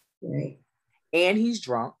 Right. and he's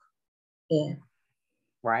drunk. Yeah.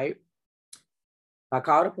 Right? I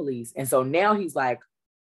called the police. And so now he's like,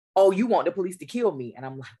 oh, you want the police to kill me? And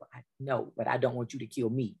I'm like, well, no, but I don't want you to kill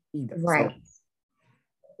me either. Right.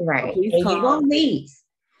 So, right. And you won't leave.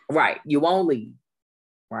 Right. You won't leave.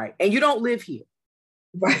 Right. And you don't live here.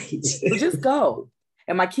 Right. So just go.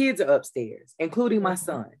 And my kids are upstairs, including my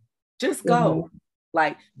son. Just go. Mm-hmm.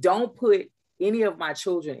 Like, don't put any of my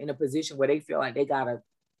children in a position where they feel like they got to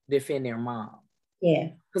defend their mom. Yeah.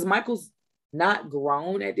 Because Michael's not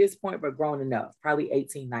grown at this point, but grown enough, probably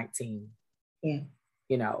 18, 19. Yeah.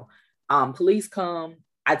 You know, police come.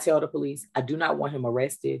 I tell the police, I do not want him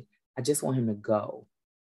arrested. I just want him to go.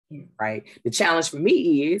 Yeah. Right. The challenge for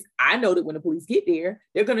me is I know that when the police get there,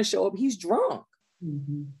 they're going to show up. He's drunk,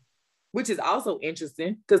 mm-hmm. which is also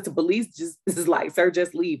interesting because the police just is like, sir,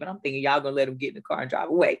 just leave. And I'm thinking y'all going to let him get in the car and drive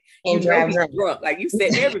away. And drive drunk. Like you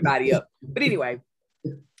setting everybody up. But anyway,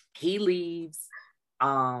 he leaves.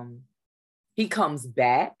 He comes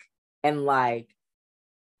back and like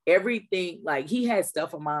everything, like he had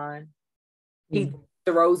stuff of mine. He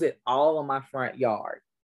throws it all on my front yard.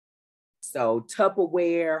 So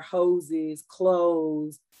Tupperware, hoses,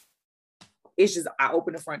 clothes. It's just, I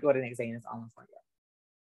open the front door the next day and it's all in the front yard.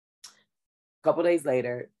 A couple days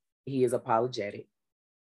later, he is apologetic.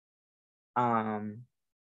 But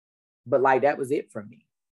like, that was it for me.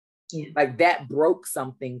 Yeah. Like that broke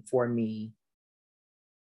something for me.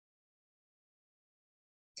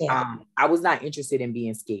 Yeah. I was not interested in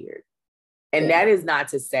being scared. And that is not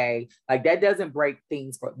to say, like, that doesn't break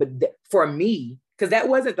things for me, because that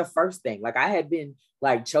wasn't the first thing. Like, I had been,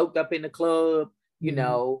 like, choked up in the club, you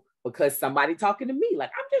know, because somebody talking to me, like,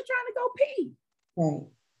 I'm just trying to go pee. Right.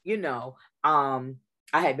 You know, I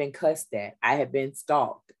had been cussed at. I had been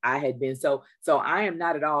stalked. I had been, so I am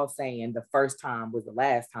not at all saying the first time was the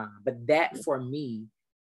last time, but that for me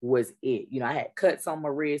was it. You know, I had cuts on my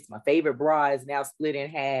wrist. My favorite bra is now split in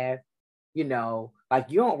half. You know, like,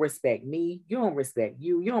 you don't respect me. You don't respect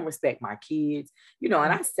you. You don't respect my kids. You know,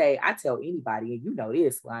 and I tell anybody, and you know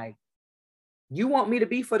this, like, you want me to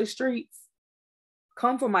be for the streets?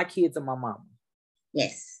 Come for my kids and my mama.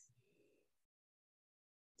 Yes.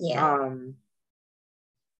 Yeah.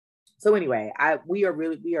 So anyway, we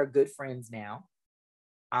are good friends now.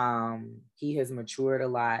 He has matured a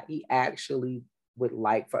lot. He actually would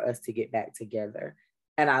like for us to get back together.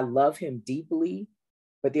 And I love him deeply,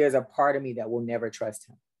 but there's a part of me that will never trust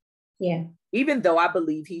him. Yeah. Even though I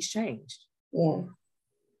believe he's changed. Yeah.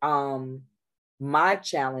 My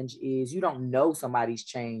challenge is you don't know somebody's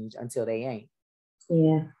changed until they ain't.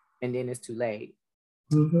 Yeah. And then it's too late.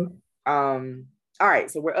 Mm-hmm. All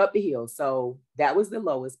right, so we're up the hill. So that was the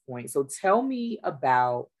lowest point. So tell me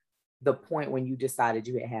about the point when you decided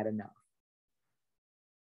you had enough.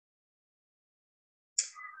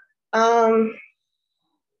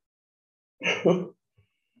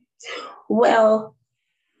 Well,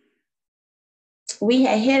 we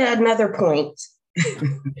had hit another point.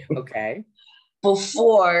 Okay.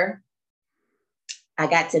 Before I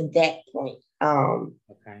got to that point.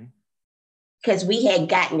 Okay. Because we had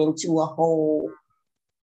gotten into a whole,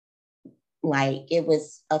 like, it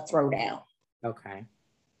was a throwdown. Okay.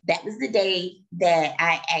 That was the day that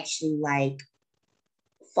I actually, like,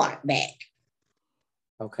 fought back.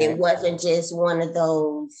 Okay. It wasn't just one of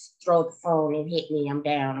those throw the phone and hit me, I'm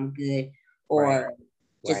down, I'm good, or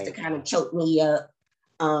just to kind of choke me up.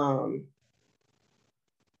 And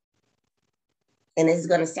it's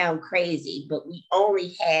going to sound crazy, but we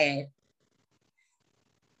only had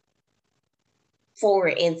 4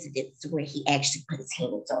 incidents where he actually put his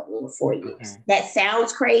hands on me in 4 years. Okay. That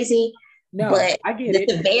sounds crazy, but I get it.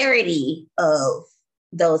 The severity of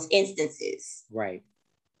those instances. Right.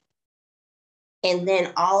 And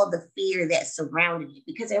then all of the fear that surrounded it,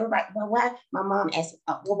 because everybody, well, why? My mom asked,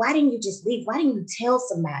 well, why didn't you just leave? Why didn't you tell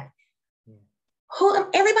somebody? Yeah.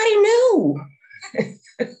 Everybody knew.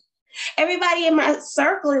 Everybody in my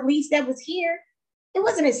circle, at least that was here, it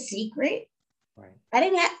wasn't a secret. Right. I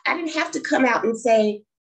didn't have to come out and say,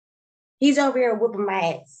 he's over here whooping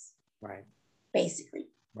my ass. Right. Basically.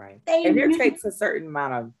 Right. And there takes a certain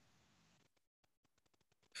amount of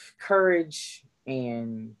courage,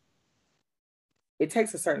 and it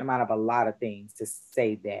takes a certain amount of a lot of things to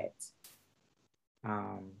say that,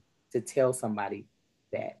 to tell somebody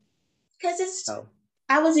that. Because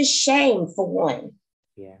I was ashamed, for one.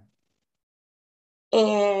 Yeah.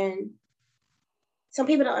 And some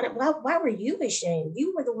people don't, why were you ashamed?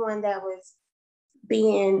 You were the one that was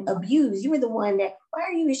being abused. You were the one that, why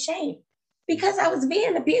are you ashamed? Because I was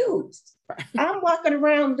being abused. I'm walking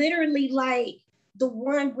around literally like the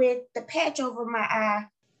one with the patch over my eye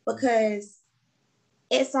because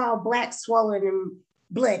it's all black, swollen, and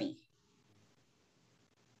bloody.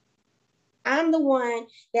 I'm the one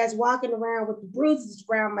that's walking around with the bruises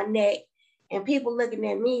around my neck and people looking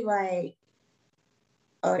at me like,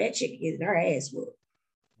 oh, that chick is getting her ass whooped.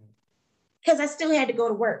 Because I still had to go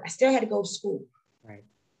to work. I still had to go to school. Right.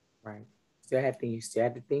 You still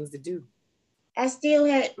had the things to do. I still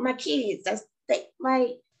had my kids.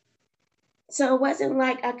 So it wasn't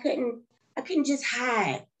like I couldn't just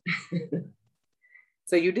hide.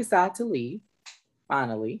 So you decide to leave,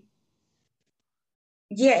 finally.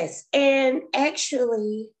 Yes. And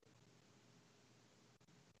actually,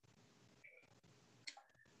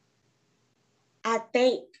 I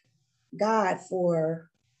thank God for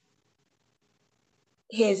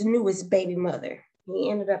his newest baby mother. He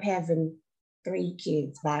ended up having 3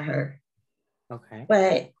 kids by her. Okay.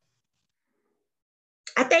 But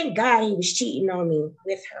I thank God he was cheating on me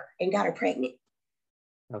with her and got her pregnant.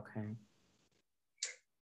 Okay.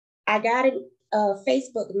 I got a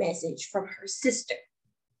Facebook message from her sister.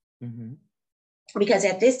 Mm-hmm. Because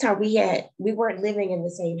at this time we weren't living in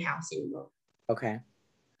the same house anymore. Okay.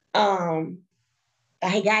 I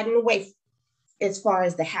had gotten away as far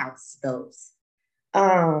as the house goes.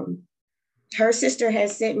 Her sister had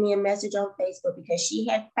sent me a message on Facebook because she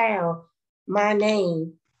had found my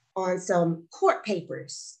name on some court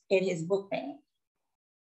papers in his book bag.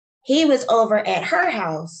 He was over at her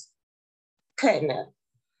house cutting up.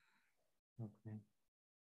 Okay.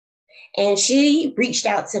 And she reached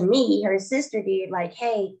out to me, her sister did, like,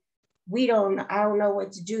 hey, I don't know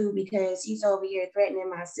what to do because he's over here threatening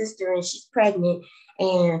my sister and she's pregnant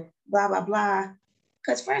and blah, blah, blah.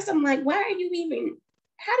 Because first I'm like, how do you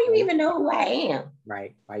even know who I am?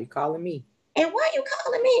 Right. Why are you calling me? And why are you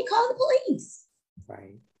calling me? Call the police.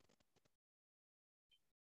 Right.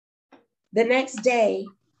 The next day,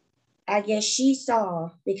 I guess she saw,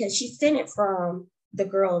 because she sent it from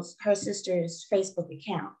her sister's Facebook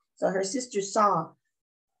account. So her sister saw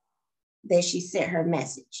that she sent her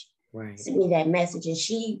message. Right. Sent me that message. And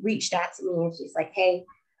she reached out to me and she's like, hey,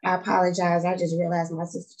 I apologize. I just realized my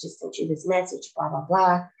sister just sent you this message, blah, blah,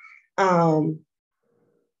 blah.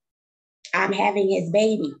 I'm having his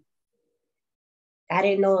baby. I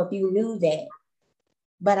didn't know if you knew that,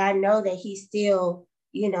 but I know that he's still,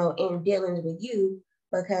 in dealings with you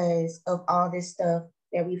because of all this stuff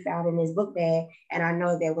that we found in his book bag. And I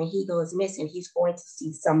know that when he goes missing, he's going to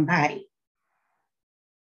see somebody.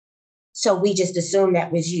 So we just assumed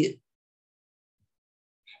that was you.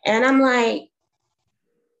 And I'm like,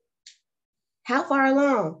 how far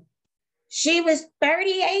along? She was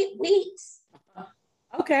 38 weeks.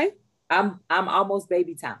 Okay. I'm almost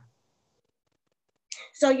baby time.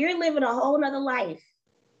 So you're living a whole nother life.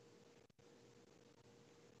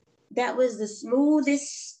 That was the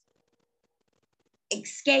smoothest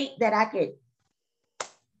escape that I could.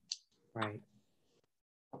 Right.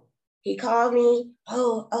 He called me.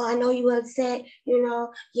 Oh, I know you upset,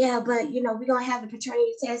 yeah, but we're gonna have the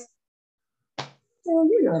paternity test. So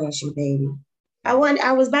that's your baby. I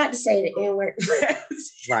was about to say the N-word.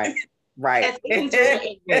 Right. Right. He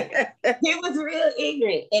was real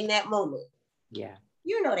ignorant in that moment. Yeah.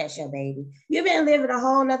 That's your baby. You've been living a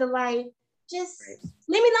whole nother life. Just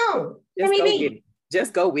leave me alone. Let me be.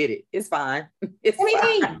 Just go with it. It's fine. Let me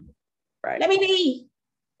be. Right. Let me be.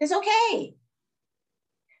 It's okay.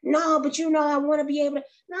 No, but I want to be able to.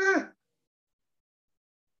 Nah.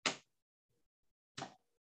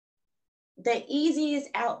 The easiest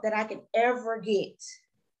out that I could ever get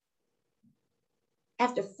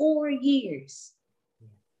after 4 years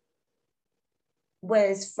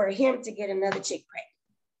was for him to get another chick pregnant.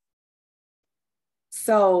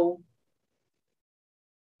 So,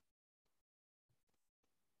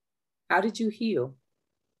 how did you heal?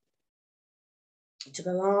 It took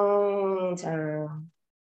a long time.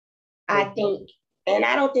 I think, and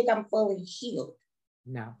I don't think I'm fully healed.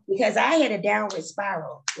 No. Because I had a downward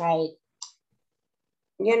spiral. Like,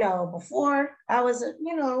 before I was,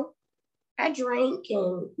 I drank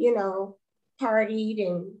and, partied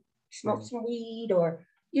and smoked some weed or,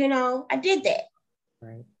 I did that.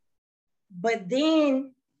 Right. But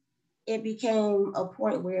then it became a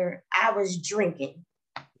point where I was drinking.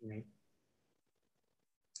 Right.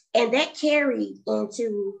 And that carried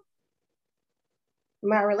into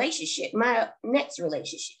my next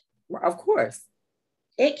relationship. Of course.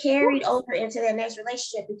 It carried over into that next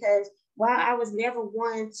relationship because while I was never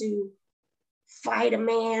one to fight a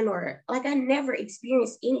man or I never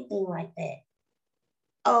experienced anything like that.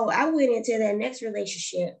 Oh, I went into that next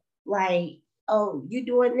relationship like, oh, you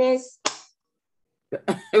doing this?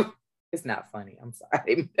 It's not funny. I'm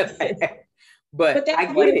sorry. But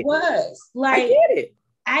that's what it was. I get it.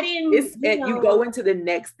 I didn't, you go into the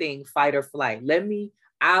next thing, fight or flight.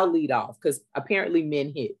 I'll lead off because apparently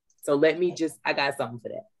men hit. So I got something for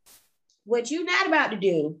that. What you're not about to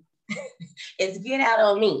do is get out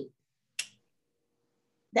on me.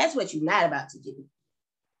 That's what you're not about to do.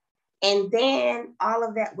 And then all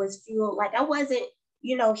of that was fueled. Like I wasn't,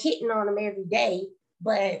 hitting on him every day,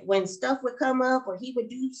 but when stuff would come up or he would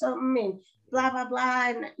do something and blah, blah, blah,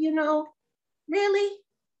 and really?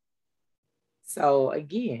 So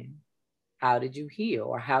again, how did you heal?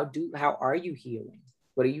 Or how are you healing?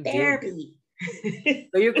 What are you doing? Therapy.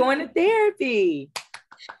 So you're going to therapy.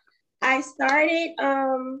 I started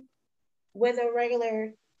with a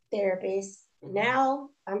regular therapist. Now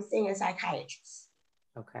I'm seeing a psychiatrist.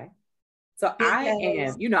 Okay. So I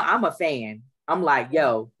am, I'm a fan. I'm like,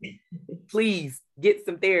 yo, please get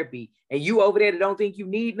some therapy. And you over there that don't think you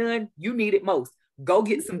need none, you need it most. Go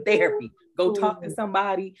get some therapy. Go talk to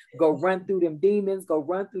somebody. Go run through them demons. Go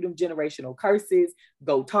run through them generational curses.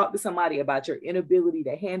 Go talk to somebody about your inability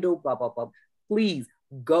to handle blah, blah, blah. Please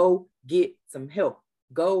go get some help.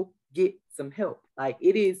 Go get some help. Like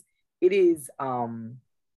it is,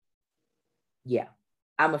 yeah,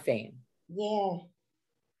 I'm a fan. Yeah.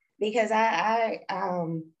 Because I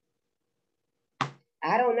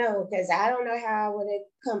don't know, because I don't know how I would have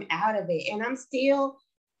come out of it. And I'm still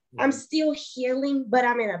healing, but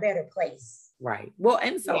I'm in a better place. Right. Well,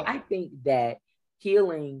 and so I think that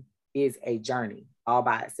healing is a journey all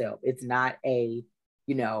by itself. It's not I've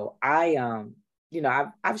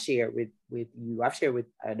shared with you, I've shared with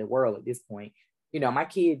the world at this point, my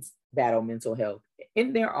kids battle mental health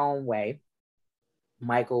in their own way.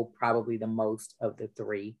 Michael, probably the most of the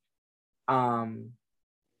three. And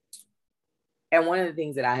one of the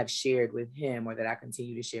things that I have shared with him, or that I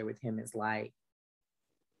continue to share with him, is like,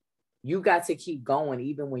 you got to keep going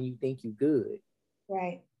even when you think you're good.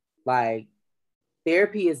 Right. Like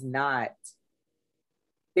therapy is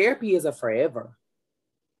a forever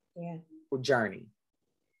journey.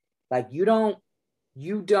 Like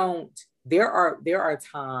there are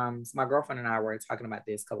times, my girlfriend and I were talking about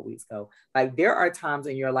this a couple weeks ago. Like there are times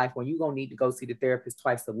in your life when you're going to need to go see the therapist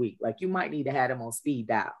twice a week. Like you might need to have them on speed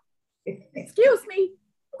dial. Excuse me,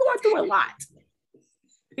 I'm going through a lot.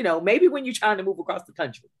 Maybe when you're trying to move across the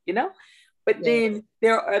country, but then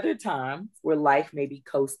there are other times where life may be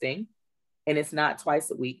coasting and it's not twice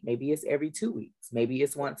a week. Maybe it's every 2 weeks. Maybe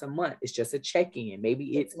it's once a month. It's just a check-in.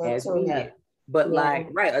 Maybe it's as needed. But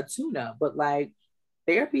a tune-up. But like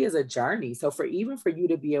therapy is a journey. So for you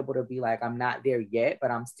to be able to be like, I'm not there yet, but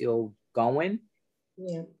I'm still going,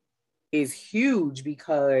 is huge,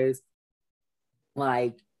 because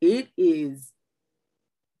like it is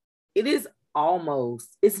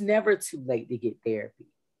almost, it's never too late to get therapy.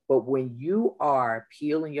 But when you are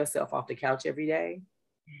peeling yourself off the couch every day,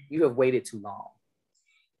 you have waited too long.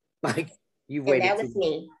 Like you've waited too long. That was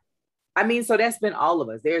me. I mean, so that's been all of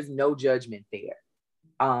us. There's no judgment there.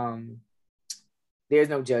 There's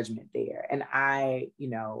no judgment there. And I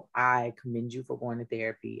commend you for going to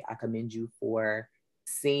therapy. I commend you for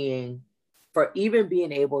even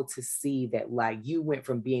being able to see that like you went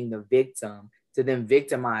from being the victim to them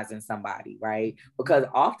victimizing somebody, right? Because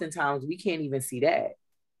oftentimes we can't even see that.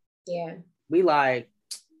 Yeah. We like,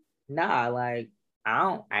 nah, like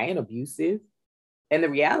I ain't abusive. And the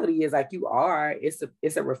reality is like you are, it's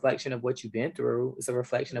a reflection of what you've been through. It's a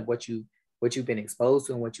reflection of what you've been exposed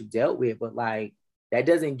to and what you've dealt with. But like, that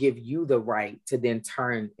doesn't give you the right to then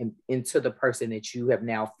turn into the person that you have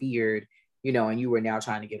now feared, and you were now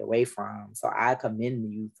trying to get away from. So I commend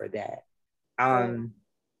you for that.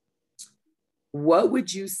 What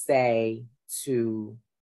would you say to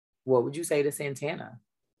Santana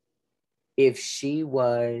if she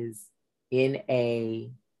was in a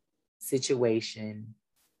situation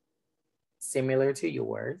similar to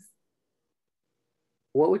yours?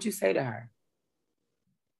 What would you say to her?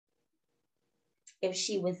 If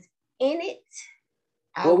she was in it,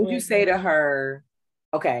 what would you say to her?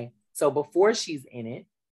 Okay, so before she's in it,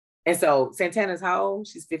 and so Santana's how old?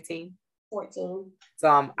 She's 15? 14.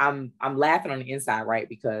 So I'm laughing on the inside, right?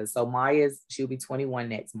 Because so she'll be 21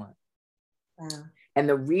 next month. Wow. And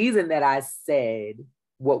the reason that I said,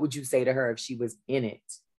 what would you say to her if she was in it,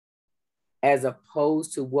 as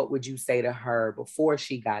opposed to what would you say to her before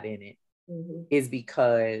she got in it, is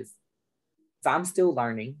because I'm still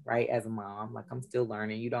learning, right? As a mom, like I'm still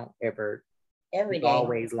learning. You don't ever, every day,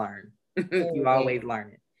 always learn. You always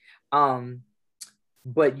learn it.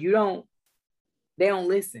 But they don't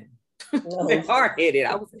listen. No. They're hard-headed.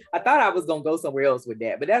 I thought I was gonna go somewhere else with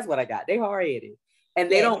that, but that's what I got. They hard-headed.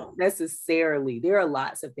 And they don't necessarily, there are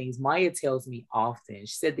lots of things. Maya tells me often,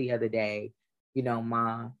 she said the other day,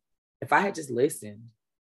 Mom, if I had just listened,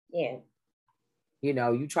 Yeah. You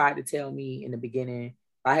know, you tried to tell me in the beginning,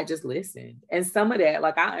 I had just listened. And some of that,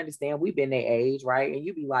 like, I understand we've been their age, right? And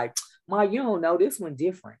you be like, Ma, you don't know, this one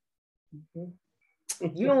different.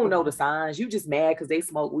 Mm-hmm. You don't know the signs. You just mad because they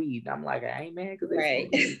smoke weed. I'm like, I ain't mad because they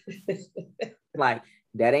smoke weed. Like,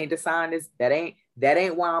 that ain't the sign. That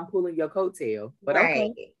ain't why I'm pulling your coattail. But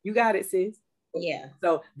okay, you got it, sis. Yeah.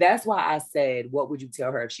 So that's why I said, what would you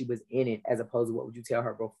tell her if she was in it, as opposed to what would you tell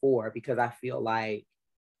her before? Because I feel like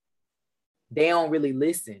they don't really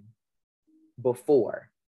listen before.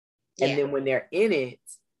 Yeah. And then when they're in it,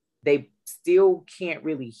 they still can't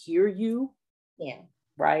really hear you. Yeah.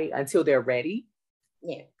 Right? Until they're ready.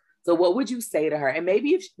 Yeah. So what would you say to her? And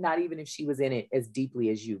maybe if not even if she was in it as deeply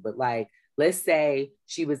as you, but like, let's say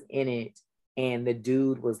she was in it and the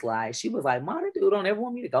dude was like, she was like, Mom, the dude don't ever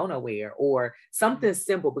want me to go nowhere, or something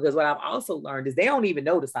simple. Because what I've also learned is they don't even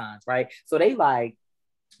know the signs, right? So they like,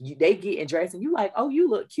 they get dressed and you like, oh, you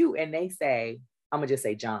look cute. And they say, I'm gonna just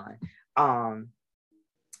say John.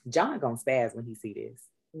 John gonna spaz when he see this.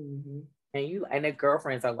 Mm-hmm. And the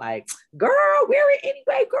girlfriends are like, girl, wear it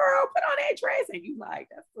anyway, girl, put on that dress. And you like,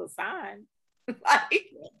 that's a sign. Like,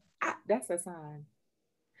 that's a sign.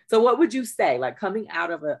 So what would you say, like, coming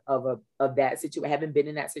out of that situation, having been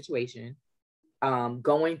in that situation,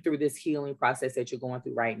 going through this healing process that you're going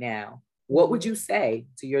through right now, what would you say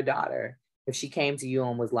to your daughter if she came to you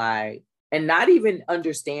and was like, and not even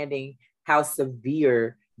understanding how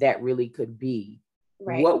severe that really could be,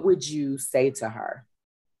 right? What would you say to her?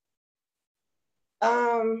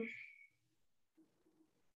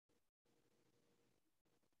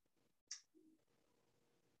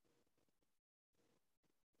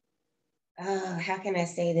 How can I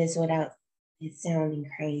say this without it sounding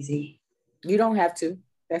crazy? You don't have to.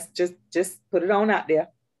 That's just put it on out there.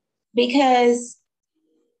 Because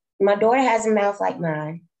my daughter has a mouth like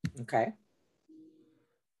mine. Okay.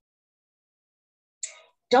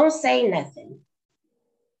 Don't say nothing.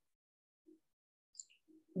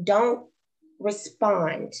 Don't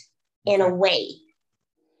respond in a way,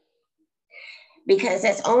 because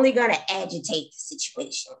that's only going to agitate the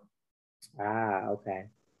situation. Okay.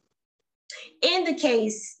 In the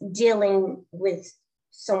case dealing with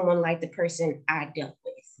someone like the person I dealt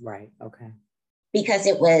with. Right. Okay. Because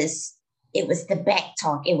it was the back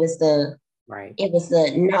talk. It was the right. It was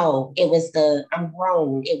the no. It was the I'm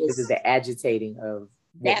grown. It was the agitating of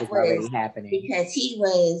what was already happening. Because he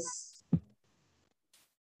was,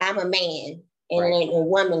 I'm a man, and right. It ain't no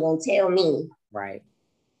woman gonna tell me. Right.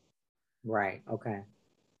 Right. Okay.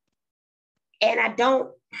 And I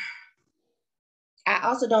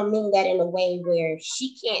also don't mean that in a way where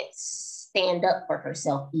she can't stand up for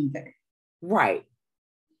herself either. Right.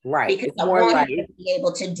 Right. Because I want her to be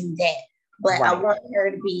able to do that. But right. I want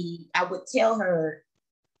her to be, I would tell her,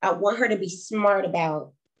 I want her to be smart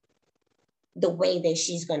about the way that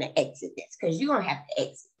she's going to exit this, because you're going to have to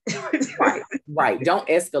exit. Right. Right. Don't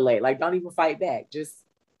escalate. Like, don't even fight back. Just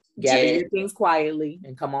gather your things quietly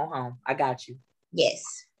and come on home. I got you. Yes,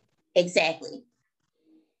 exactly.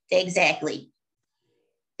 Exactly.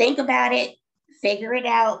 Think about it. Figure it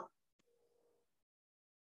out.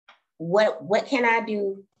 What can I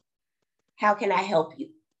do? How can I help you?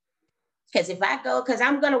 Because if I go, because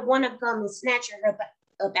I'm going to want to come and snatch her up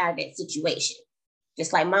out of that situation.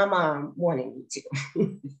 Just like my mom wanted me to.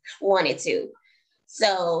 Wanted to.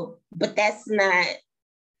 So, but that's not,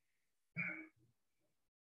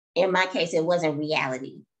 in my case, it wasn't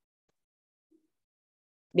reality.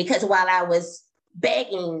 Because while I was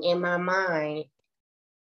begging in my mind,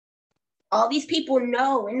 all these people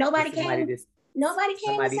know, and nobody came to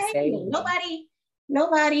save me.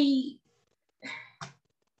 Nobody.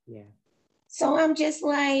 Yeah. So I'm just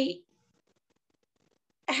like,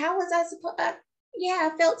 how was I supposed? Yeah,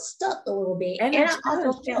 I felt stuck a little bit, and I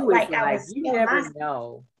also felt like I was. You never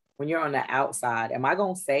know when you're on the outside. Am I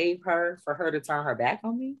gonna save her for her to turn her back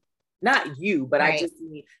on me? Not you, but right. I just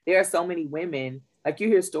mean there are so many women. Like, you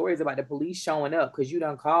hear stories about the police showing up because you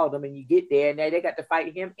done called them, and you get there and they got to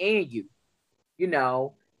fight him and you. You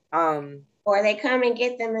know, or they come and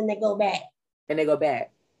get them and they go back.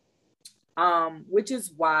 Which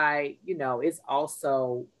is why, you know, it's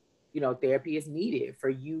also, you know, therapy is needed for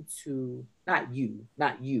you to, not you,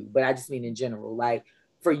 but I just mean in general, like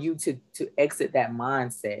for you to exit that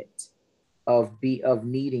mindset of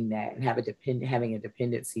needing that and having a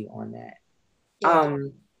dependency on that. Yeah.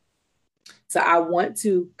 So I want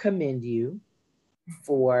to commend you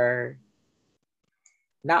for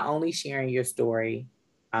not only sharing your story,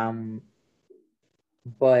 but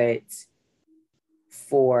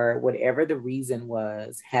for whatever the reason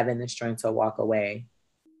was, having the strength to walk away.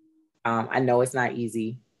 I know it's not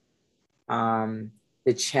easy.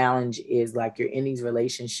 the challenge is like you're in these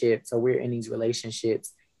relationships, or we're in these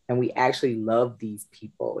relationships, and we actually love these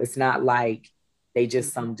people. It's not like they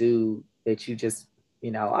just some dude that you just,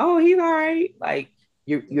 you know, oh, he's all right. Like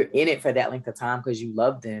you're in it for that length of time because you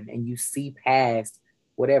love them and you see past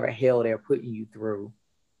whatever hell they're putting you through.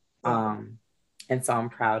 And so I'm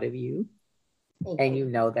proud of you. And you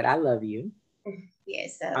know that I love you.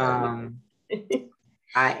 Yes. I am.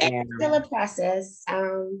 It's still a process.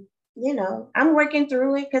 You know, I'm working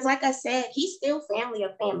through it because, like I said, he's still family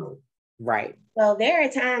of family. Right. So there are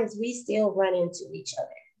times we still run into each other.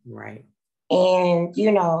 Right. And,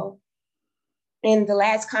 you know, in the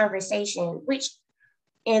last conversation, which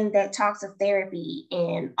in the talks of therapy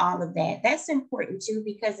and all of that, that's important too,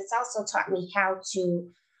 because it's also taught me how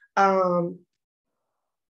to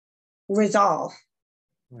resolve.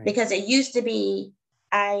 Right. Because it used to be,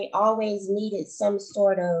 I always needed some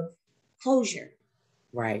sort of closure.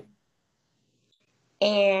 Right.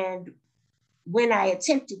 And when I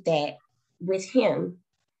attempted that with him,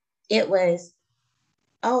 it was,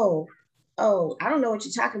 oh, I don't know what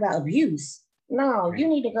you're talking about, abuse. No, right. You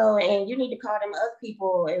need to go and you need to call them other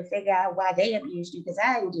people and figure out why they abused you, because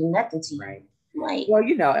I didn't do nothing to you. Right. Like, well,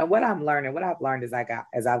 you know, and what I've learned as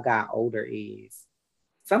I've got older is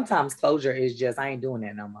sometimes closure is just, I ain't doing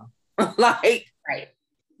that no more. Like, right.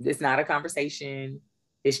 It's not a conversation.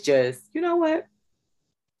 It's just, you know what?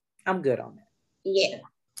 I'm good on that. Yeah.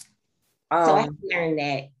 So I learned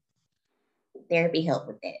that therapy helped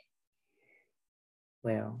with that.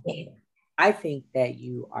 Well, yeah. I think that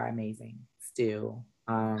you are amazing still.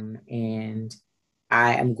 And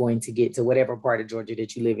I am going to get to whatever part of Georgia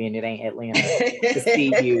that you live in. It ain't Atlanta to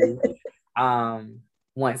see you.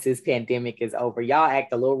 Once this pandemic is over. Y'all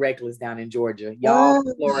act a little reckless down in Georgia. Y'all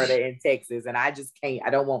Florida and Texas. And I just can't, I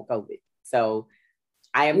don't want COVID. So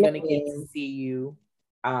I am going to get to see you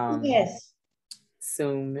yes.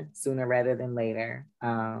 sooner rather than later.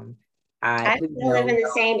 I still live in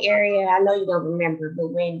the same area. I know you don't remember, but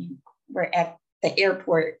when you were at the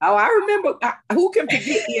airport. Oh, I remember. Who can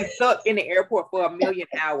forget being stuck in the airport for 1,000,000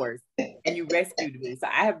 hours and you rescued me? So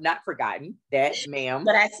I have not forgotten that, ma'am.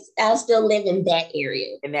 But I still live in that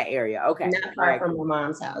area. In that area, okay. Not far from my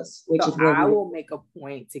mom's house, which is where I will make a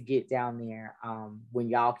point to get down there when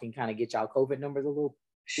y'all can kind of get y'all COVID numbers a little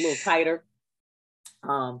tighter.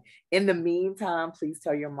 In the meantime, please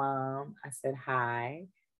tell your mom I said hi.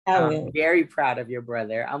 I'm very proud of your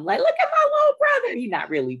brother. I'm like, look at my little brother. He's not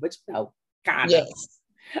really, but you know, kind of.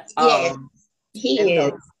 Yes, he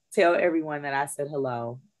is. So tell everyone that I said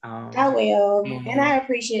hello. I will. And I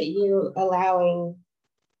appreciate you allowing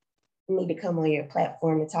me to come on your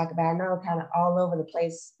platform and talk about it. I know I'm kind of all over the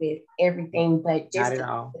place with everything, but just that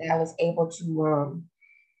I was able to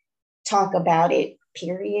talk about it,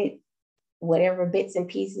 period. Whatever bits and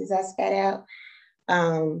pieces I spat out.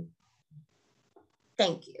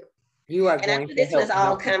 Thank you. You are and after this was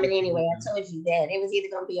all coming anyway. I told you that it was either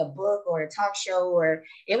going to be a book or a talk show, or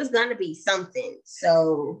it was going to be something.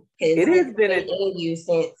 So it has been in you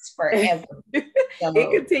since forever. So,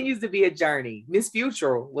 it continues to be a journey. Miss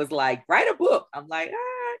Future was like, write a book. I'm like,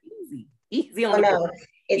 easy on the book.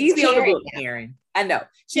 Easy on the book, Karen. I know.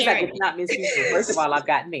 She's like, it's not Miss Future. First of all, I've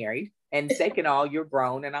gotten married, and second of all, you're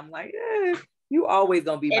grown. And I'm like, you always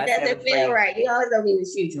gonna be my seventh grade. It doesn't feel right. You always gonna be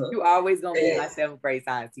Miss Future. You always gonna be my seventh grade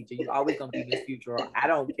science teacher. You always gonna be Miss Future. I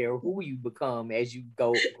don't care who you become as you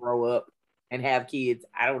grow up and have kids.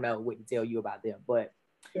 I don't know what to tell you about them, but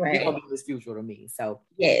you're gonna be Miss Future to me. So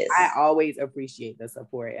yes, I always appreciate the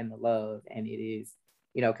support and the love, and it is,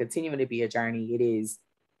 you know, continuing to be a journey.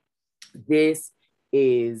 This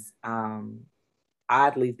is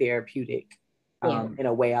oddly therapeutic in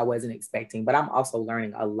a way I wasn't expecting, but I'm also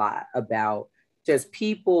learning a lot about just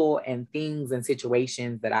people and things and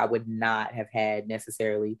situations that I would not have had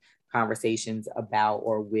necessarily conversations about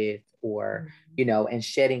or with, or, you know, and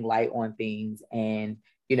shedding light on things. And,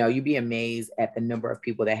 you know, you'd be amazed at the number of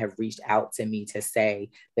people that have reached out to me to say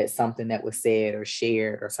that something that was said or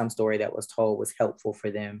shared or some story that was told was helpful for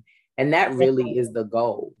them. And that really is the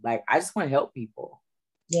goal. Like, I just want to help people.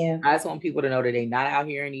 Yeah. I just want people to know that they're not out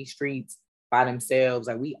here in these streets by themselves.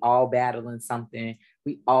 Like, we all battling something.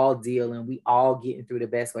 We all dealing. We all getting through the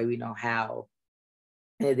best way we know how.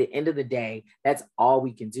 And at the end of the day, that's all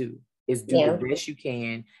we can do is do the best you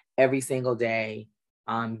can every single day.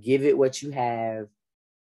 Give it what you have.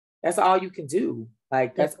 That's all you can do.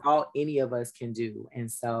 Like, that's all any of us can do.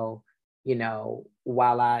 And so, you know,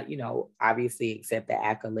 while I, you know, obviously accept the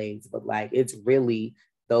accolades, but like, it's really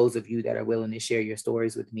those of you that are willing to share your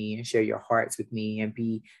stories with me and share your hearts with me and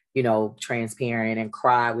be, you know, transparent and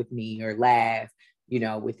cry with me or laugh, you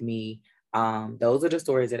know, with me. those are the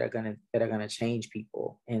stories that are gonna change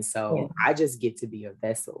people. And so I just get to be a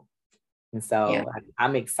vessel. And so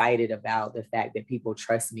I'm excited about the fact that people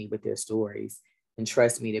trust me with their stories and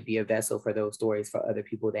trust me to be a vessel for those stories for other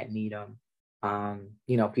people that need them.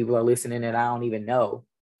 People are listening that I don't even know,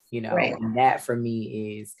 and that for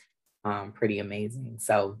me is pretty amazing.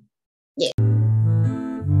 So